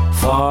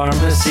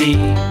Pharmacy,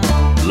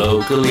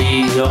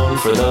 locally owned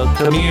for the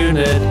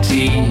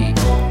community.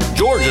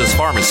 George's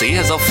Pharmacy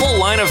has a full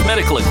line of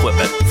medical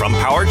equipment, from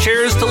power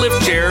chairs to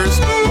lift chairs,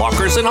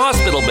 walkers and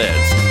hospital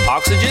beds,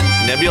 oxygen,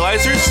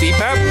 nebulizers,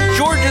 CPAP.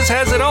 George's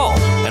has it all.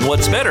 And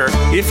what's better,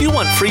 if you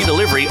want free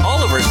delivery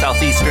all over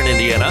southeastern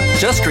Indiana,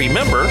 just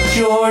remember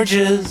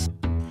George's.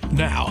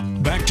 Now,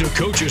 back to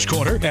Coach's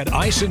Corner at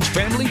Eisen's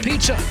Family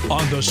Pizza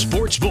on the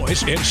Sports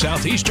Voice in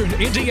southeastern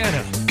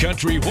Indiana.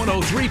 Country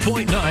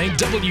 103.9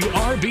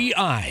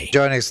 WRBI.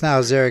 Joining us now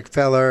is Eric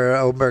Feller,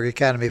 Oldenburg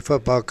Academy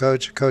football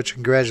coach. Coach,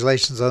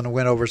 congratulations on the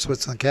win over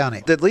Switzerland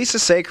County. Did Lisa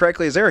say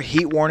correctly, is there a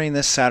heat warning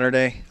this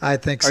Saturday? I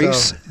think so.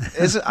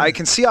 I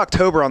can see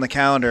October on the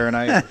calendar, and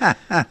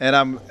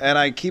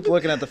I keep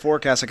looking at the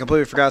forecast. I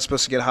completely forgot it's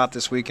supposed to get hot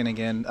this weekend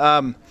again.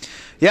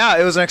 Yeah,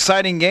 it was an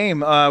exciting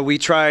game. We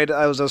tried.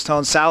 I was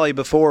telling Sally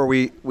before,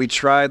 we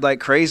tried like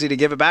crazy to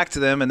give it back to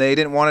them, and they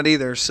didn't want it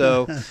either.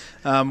 So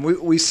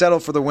we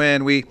settled for the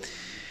win.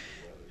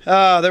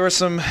 There were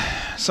some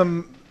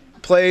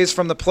plays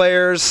from the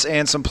players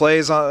and some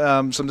plays,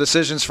 some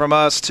decisions from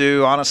us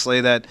too. Honestly,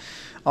 that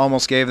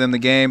almost gave them the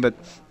game. But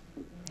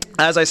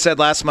as I said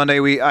last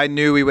Monday, I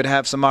knew we would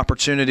have some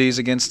opportunities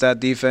against that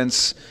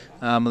defense.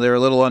 They were a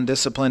little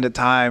undisciplined at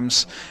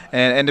times,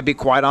 and to be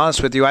quite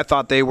honest with you, I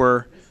thought they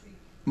were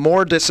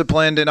more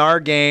disciplined in our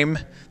game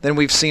than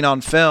we've seen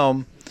on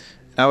film.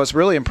 I was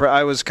really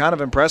I was kind of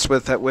impressed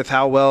with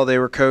how well they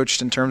were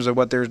coached in terms of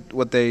what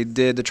they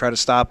did to try to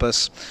stop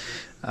us.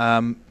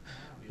 But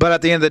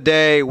at the end of the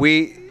day,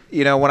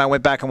 when I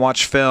went back and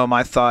watched film,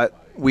 I thought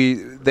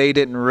they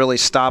didn't really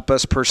stop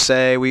us per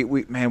se.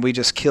 We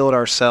just killed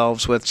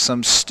ourselves with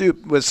some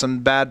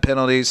bad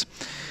penalties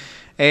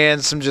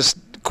and some just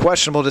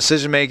questionable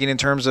decision making in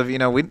terms of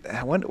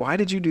why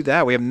did you do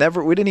that? We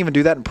didn't even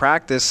do that in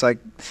practice, like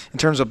in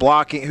terms of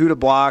blocking, who to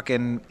block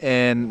and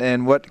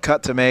what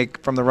cut to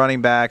make from the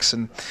running backs.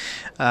 And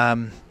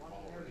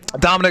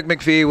Dominic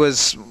McPhee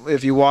was,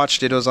 if you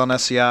watched it was on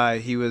SCI.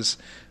 He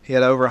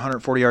had over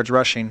 140 yards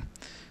rushing,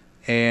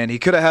 and he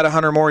could have had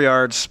 100 more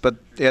yards, but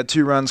he had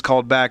 2 runs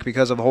called back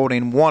because of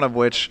holding, one of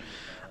which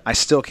I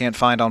still can't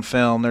find on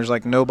film. There's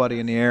like nobody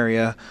in the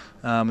area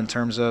in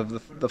terms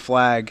of the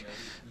flag,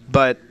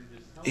 but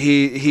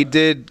He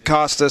did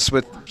cost us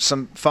with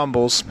some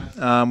fumbles.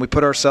 We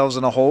put ourselves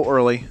in a hole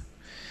early.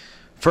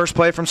 First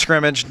play from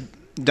scrimmage,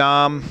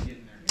 Dom,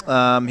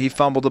 he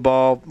fumbled the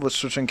ball with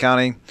Switzerland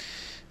County.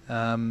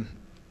 Then,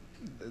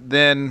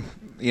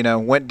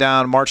 went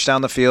down, marched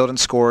down the field and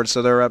scored,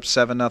 so they're up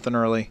 7-0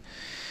 early.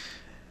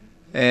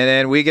 And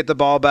then we get the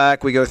ball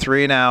back. We go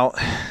 3 and out.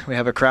 We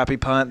have a crappy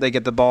punt. They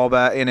get the ball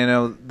back,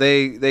 and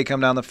they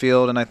come down the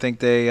field, and I think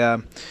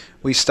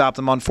we stopped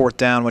them on 4th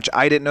down, which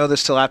I didn't know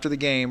this till after the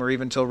game or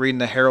even till reading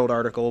the Herald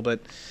article. But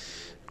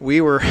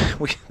they were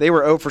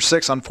 0 for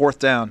 6 on 4th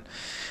down,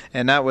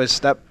 and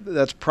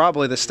that's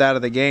probably the stat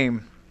of the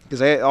game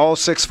because all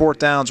 6 4th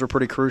downs were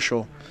pretty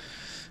crucial.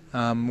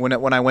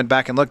 When I went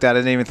back and looked at it,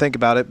 I didn't even think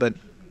about it, but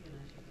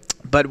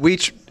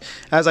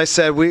as I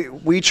said,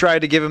 we tried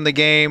to give them the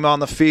game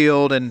on the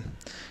field, and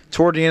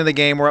toward the end of the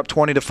game, we're up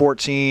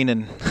 20-14,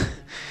 and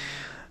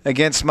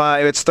it's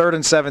 3rd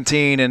and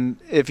 17, and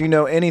if you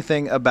know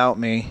anything about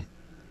me,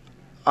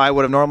 I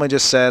would have normally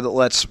just said,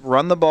 let's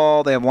run the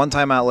ball. They have 1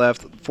 timeout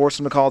left. Force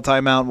them to call a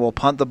timeout. We'll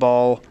punt the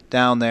ball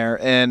down there,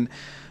 and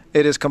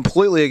it is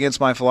completely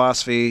against my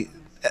philosophy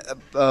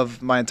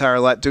of my entire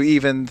life to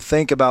even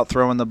think about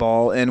throwing the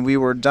ball, and we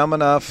were dumb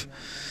enough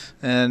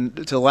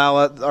and to allow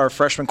our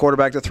freshman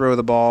quarterback to throw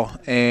the ball,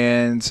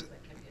 and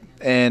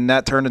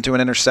that turned into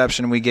an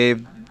interception. We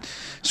gave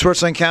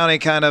Switzerland County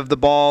kind of the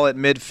ball at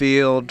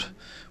midfield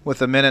with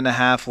 1.5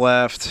 minutes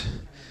left,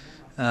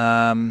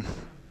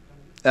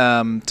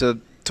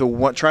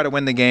 try to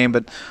win the game.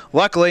 But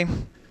luckily,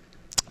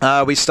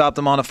 we stopped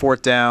them on a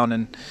 4th down,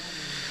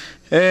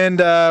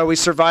 and we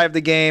survived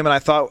the game. And I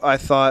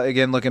thought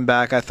again, looking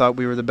back, I thought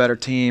we were the better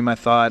team. I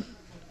thought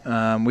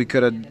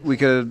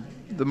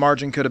the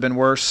margin could have been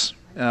worse.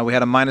 We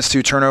had a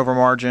 -2 turnover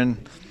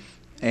margin,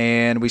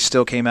 and we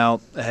still came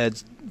out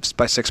ahead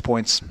by 6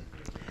 points.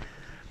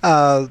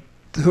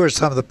 Who are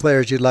some of the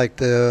players you'd like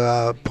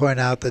to point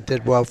out that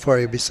did well for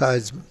you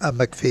besides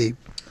McPhee?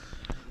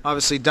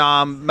 Obviously,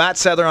 Dom, Matt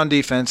Sadler on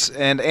defense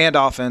and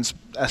offense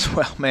as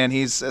well. Man,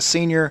 he's a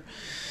senior,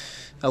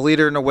 a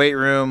leader in the weight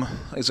room.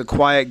 He's a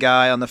quiet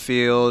guy on the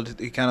field.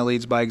 He kind of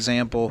leads by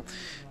example.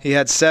 He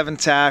had 7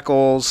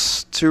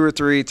 tackles, 2 or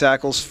 3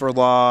 tackles for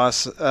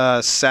loss,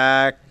 a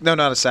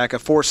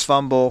forced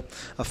fumble,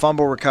 a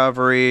fumble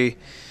recovery.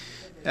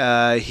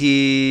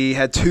 He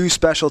had 2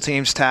 special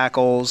teams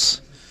tackles.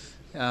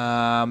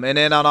 And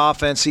then on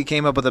offense, he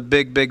came up with a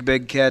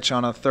big catch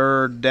on a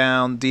 3rd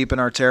down deep in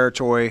our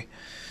territory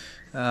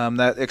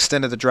that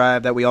extended the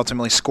drive that we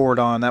ultimately scored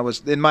on. That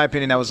was, in my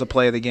opinion, that was the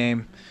play of the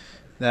game.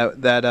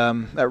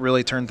 That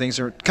really turned things,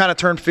 kind of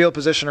turned field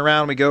position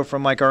around. We go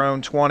from like our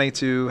own 20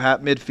 to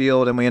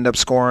midfield, and we end up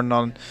scoring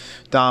on.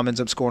 Dom ends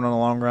up scoring on a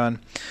long run.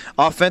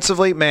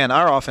 Offensively, man,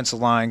 our offensive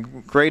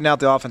line, grading out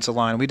the offensive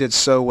line, we did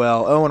so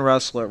well. Owen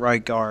Russell at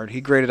right guard,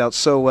 he graded out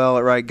so well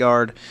at right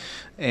guard,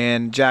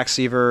 and Jack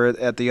Seaver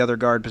at the other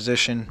guard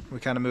position. We're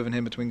kind of moving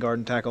him between guard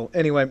and tackle.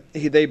 Anyway,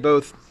 they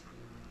both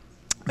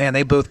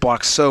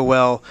blocked so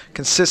well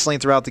consistently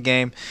throughout the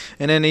game.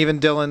 And then even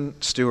Dylan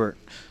Stewart.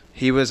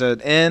 He was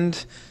an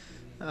end.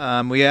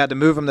 We had to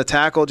move him to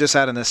tackle just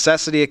out of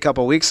necessity a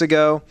couple weeks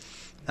ago.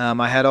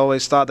 I had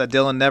always thought that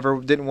Dylan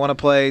didn't want to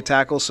play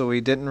tackle, so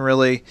we didn't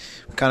really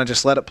kind of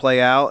just let it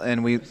play out.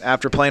 And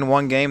after playing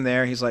one game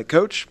there, he's like,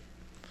 "Coach,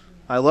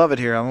 I love it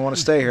here. I want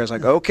to stay here." I was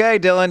like, "Okay,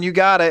 Dylan, you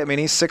got it." I mean,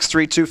 he's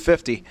 6'3",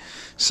 250.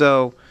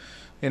 So,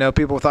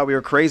 people thought we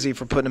were crazy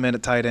for putting him in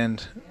at tight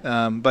end.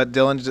 But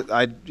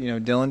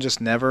Dylan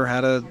just never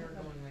had a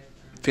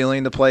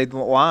feeling to play the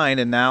line,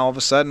 and now all of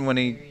a sudden when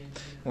he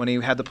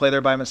had to play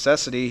there by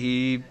necessity,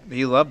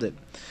 he loved it.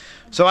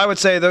 So I would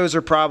say those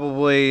are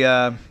probably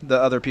the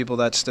other people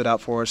that stood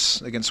out for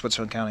us against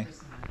Switzerland County.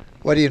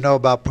 What do you know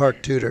about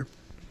Park Tudor?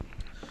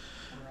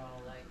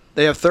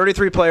 They have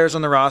 33 players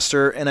on the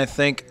roster, and I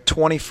think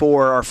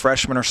 24 are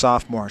freshmen or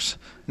sophomores.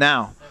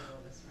 Now,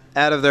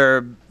 out of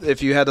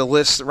if you had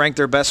to rank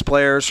their best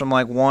players from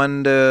like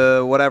 1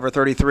 to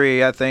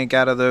 33, I think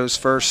out of those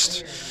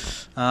first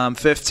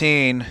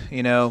 15,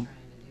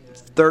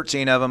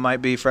 13 of them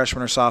might be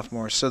freshmen or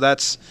sophomores. So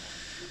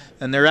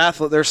and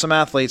there's some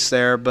athletes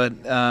there, but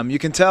you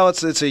can tell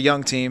it's a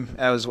young team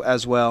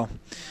as well.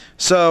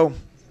 So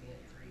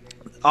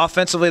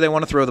offensively, they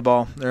want to throw the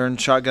ball. They're in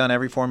shotgun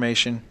every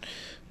formation.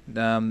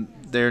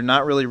 They're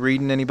not really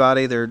reading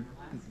anybody.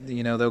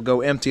 They'll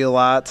go empty a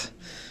lot.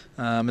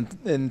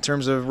 In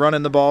terms of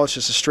running the ball, it's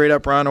just a straight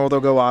up run, or they'll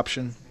go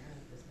option.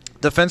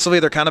 Defensively,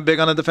 they're kind of big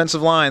on the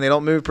defensive line. They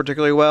don't move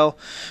particularly well,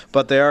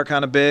 but they are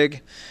kind of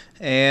big.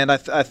 And I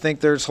think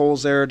there's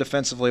holes there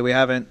defensively.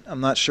 I'm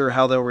not sure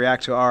how they'll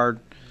react to our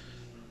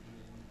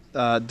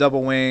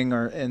double wing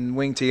and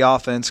wing T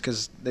offense,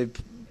 because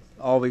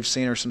all we've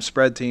seen are some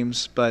spread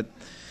teams. But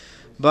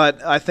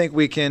I think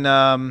we can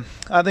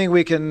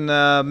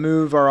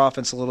move our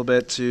offense a little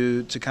bit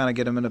to kind of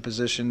get them in a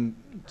position,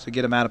 to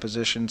get them out of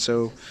position,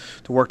 so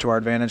to work to our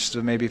advantage,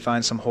 to maybe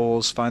find some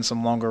holes, find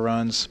some longer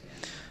runs.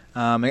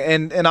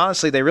 And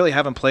honestly, they really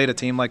haven't played a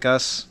team like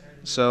us.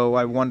 So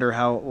I wonder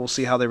we'll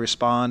see how they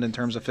respond in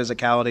terms of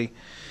physicality.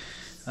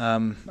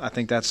 I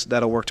think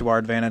that'll work to our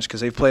advantage, because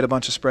they've played a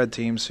bunch of spread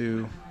teams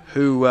who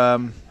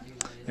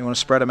they want to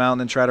spread them out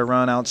and then try to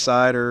run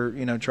outside, or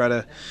try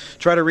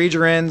to read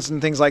your ends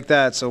and things like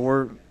that.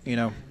 So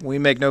we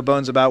make no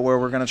bones about where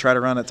we're going to try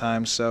to run at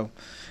times. So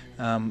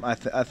I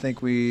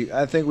think we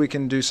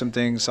can do some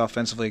things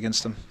offensively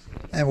against them.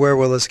 And where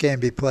will this game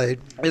be played?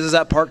 This is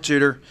at Park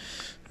Tudor.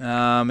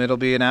 It'll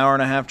be an hour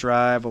and a half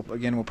drive.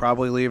 We'll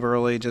probably leave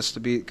early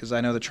because I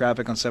know the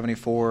traffic on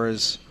 74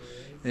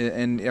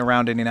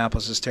 around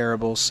Indianapolis is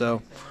terrible.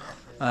 So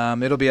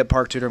it'll be at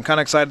Park Tudor. I'm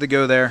kind of excited to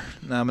go there.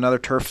 Another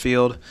turf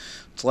field.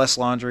 It's less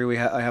laundry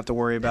I have to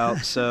worry about.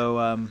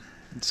 So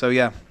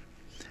yeah.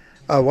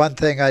 One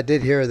thing I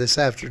did hear this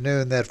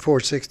afternoon, that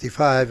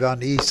 465 on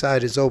the east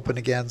side is open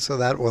again, so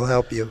that will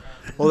help you.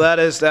 Well,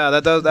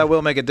 that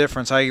will make a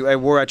difference.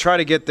 I try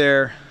to get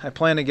there. I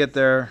plan to get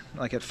there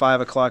like at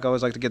 5 o'clock. I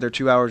always like to get there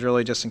 2 hours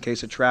early just in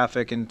case of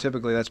traffic, and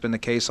typically that's been the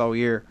case all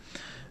year.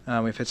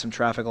 We've hit some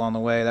traffic along the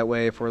way. That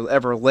way, if we're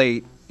ever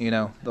late,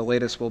 the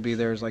latest we'll be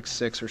there is like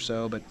 6 or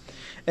so. But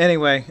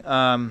anyway,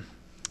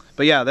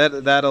 but yeah,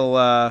 that'll.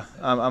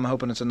 I'm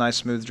hoping it's a nice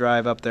smooth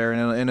drive up there,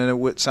 and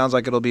it sounds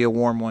like it'll be a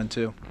warm one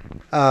too.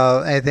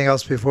 Anything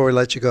else before we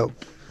let you go?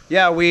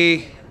 Yeah,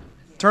 we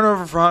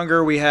turnover for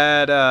hunger. We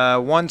had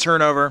 1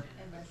 turnover,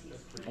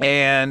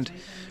 and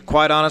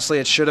quite honestly,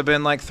 it should have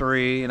been like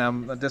 3, and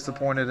I'm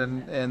disappointed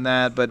in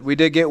that. But we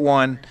did get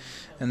 1,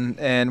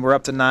 and we're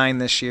up to 9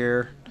 this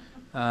year.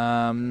 So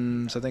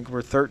I think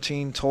we're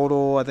 13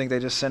 total. I think they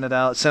just sent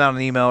out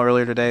an email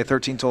earlier today.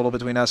 13 total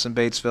between us and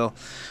Batesville.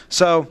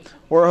 So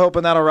we're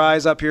hoping that'll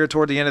rise up here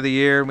toward the end of the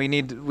year.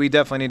 We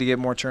definitely need to get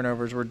more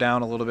turnovers. We're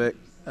down a little bit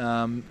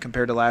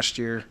compared to last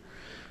year.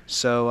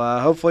 So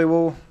hopefully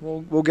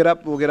we'll get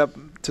up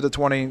to the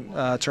 20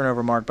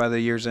 turnover mark by the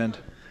year's end.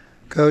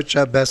 Coach,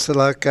 best of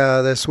luck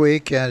this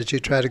week as you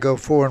try to go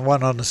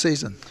 4-1 on the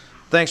season.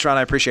 Thanks, Ron.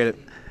 I appreciate it.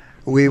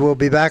 We will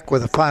be back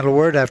with a final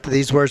word after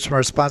these words from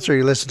our sponsor.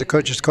 You listen to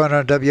Coach's Corner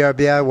on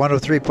WRBI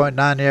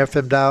 103.9 the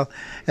FM dial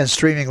and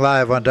streaming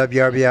live on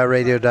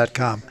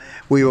WRBIRadio.com.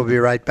 We will be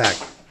right back.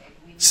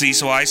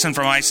 Cecil Eisen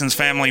from Eisen's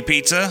Family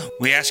Pizza.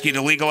 We asked you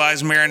to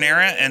legalize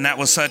marinara, and that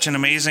was such an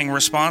amazing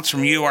response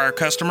from you, our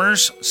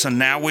customers. So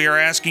now we are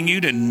asking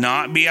you to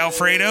not be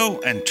Alfredo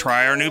and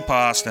try our new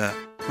pasta.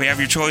 We have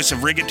your choice of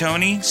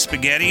rigatoni,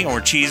 spaghetti,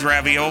 or cheese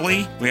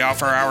ravioli. We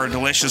offer our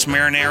delicious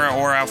marinara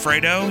or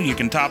Alfredo. You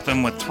can top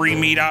them with 3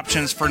 meat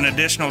options for an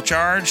additional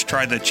charge.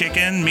 Try the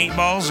chicken,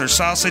 meatballs, or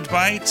sausage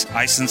bites.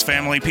 Eisen's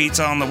Family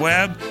Pizza on the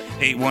web,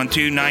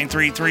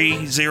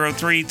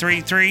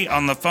 812-933-0333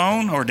 on the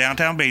phone or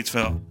downtown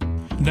Batesville.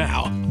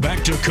 Now,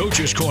 back to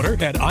Coach's Corner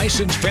at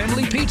Eisen's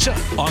Family Pizza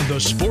on the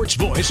Sports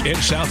Voice in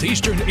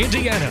Southeastern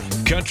Indiana.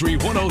 Country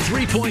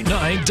 103.9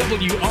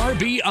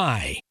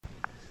 WRBI.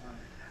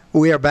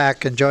 We are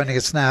back, and joining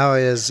us now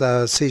is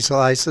Cecil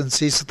Eisen.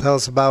 Cecil, tell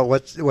us about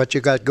what you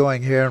got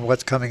going here and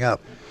what's coming up.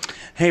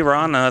 Hey,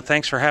 Ron.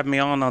 Thanks for having me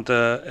on at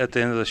the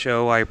end of the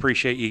show. I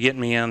appreciate you getting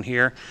me in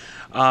here.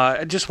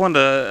 I just wanted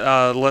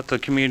to let the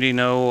community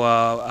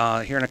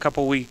know here in a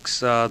couple weeks,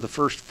 the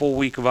first full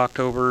week of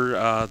October,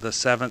 the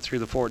 7th through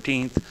the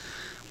 14th,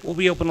 we'll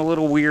be open a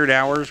little weird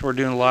hours. We're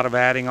doing a lot of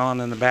adding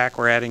on in the back.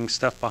 We're adding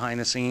stuff behind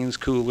the scenes,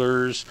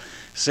 coolers,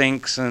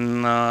 sinks,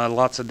 and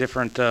lots of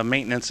different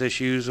maintenance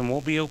issues. And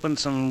we'll be open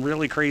some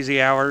really crazy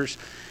hours.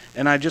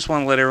 And I just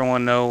want to let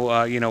everyone know,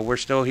 we're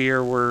still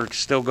here. We're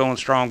still going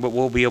strong, but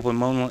we'll be open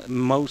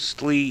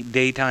mostly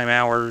daytime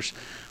hours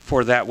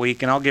for that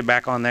week. And I'll get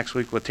back on next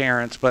week with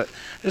Terrence. But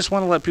I just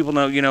want to let people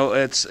know,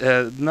 it's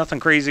nothing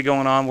crazy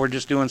going on. We're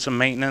just doing some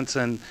maintenance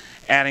and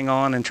adding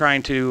on and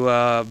trying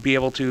to be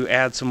able to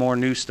add some more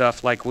new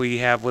stuff like we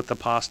have with the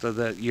pasta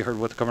that you heard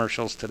with the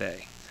commercials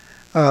today.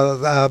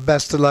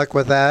 Best of luck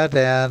with that.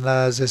 And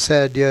as I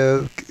said,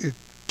 you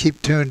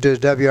keep tuned to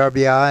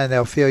WRBI, and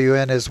they'll fill you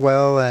in as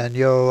well, and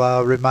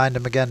you'll remind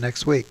them again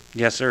next week.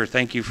 Yes, sir.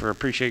 Thank you.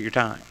 Appreciate your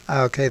time.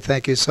 Okay,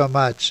 thank you so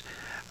much.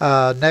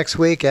 Next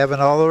week, Evan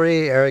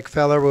Olery, Eric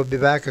Feller will be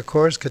back, of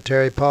course,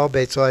 Kateri Paul,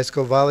 Batesville High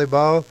School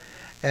Volleyball,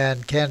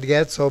 and Ken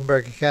Getz,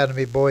 Oldenburg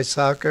Academy Boys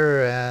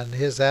Soccer, and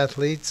his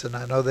athletes. And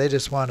I know they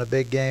just won a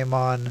big game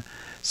on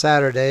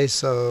Saturday,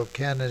 so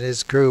Ken and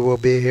his crew will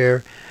be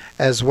here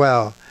as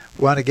well.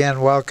 Want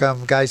again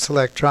welcome Geis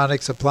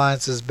Electronics,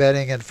 Appliances,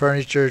 Bedding, and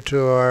Furniture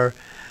to our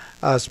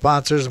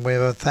sponsors, and we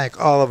want to thank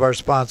all of our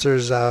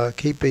sponsors.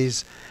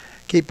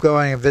 Keep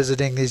going and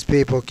visiting these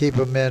people, keep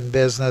them in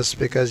business,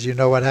 because you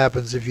know what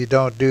happens if you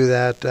don't do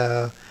that.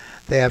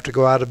 They have to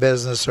go out of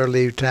business or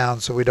leave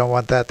town, so we don't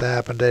want that to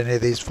happen to any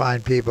of these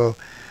fine people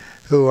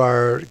who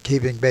are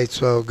keeping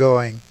Batesville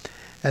going.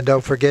 And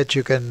don't forget,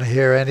 you can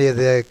hear any of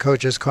the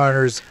Coach's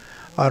Corners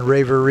on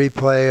Raver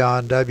Replay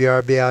on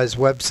WRBI's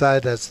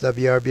website. That's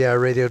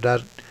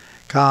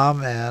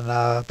WRBIRadio.com,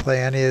 and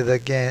play any of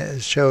the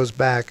shows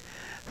back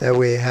that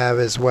we have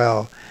as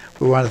well.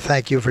 We want to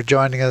thank you for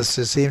joining us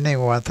this evening.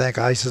 We want to thank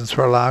Isons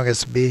for allowing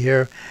us to be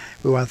here.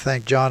 We want to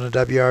thank John and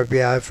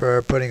WRBI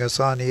for putting us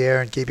on the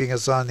air and keeping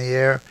us on the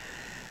air.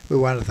 We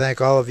want to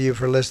thank all of you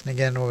for listening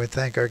in, and we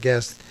thank our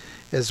guests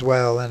as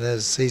well. And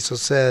as Cecil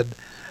said,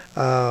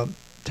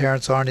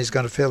 Terrence Arney's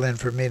going to fill in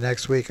for me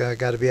next week. I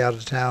got to be out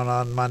of town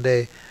on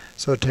Monday,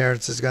 so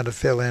Terrence is going to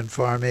fill in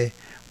for me.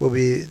 We'll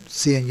be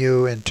seeing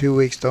you in 2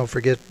 weeks. Don't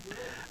forget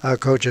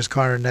Coach's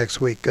Corner next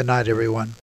week. Good night, everyone.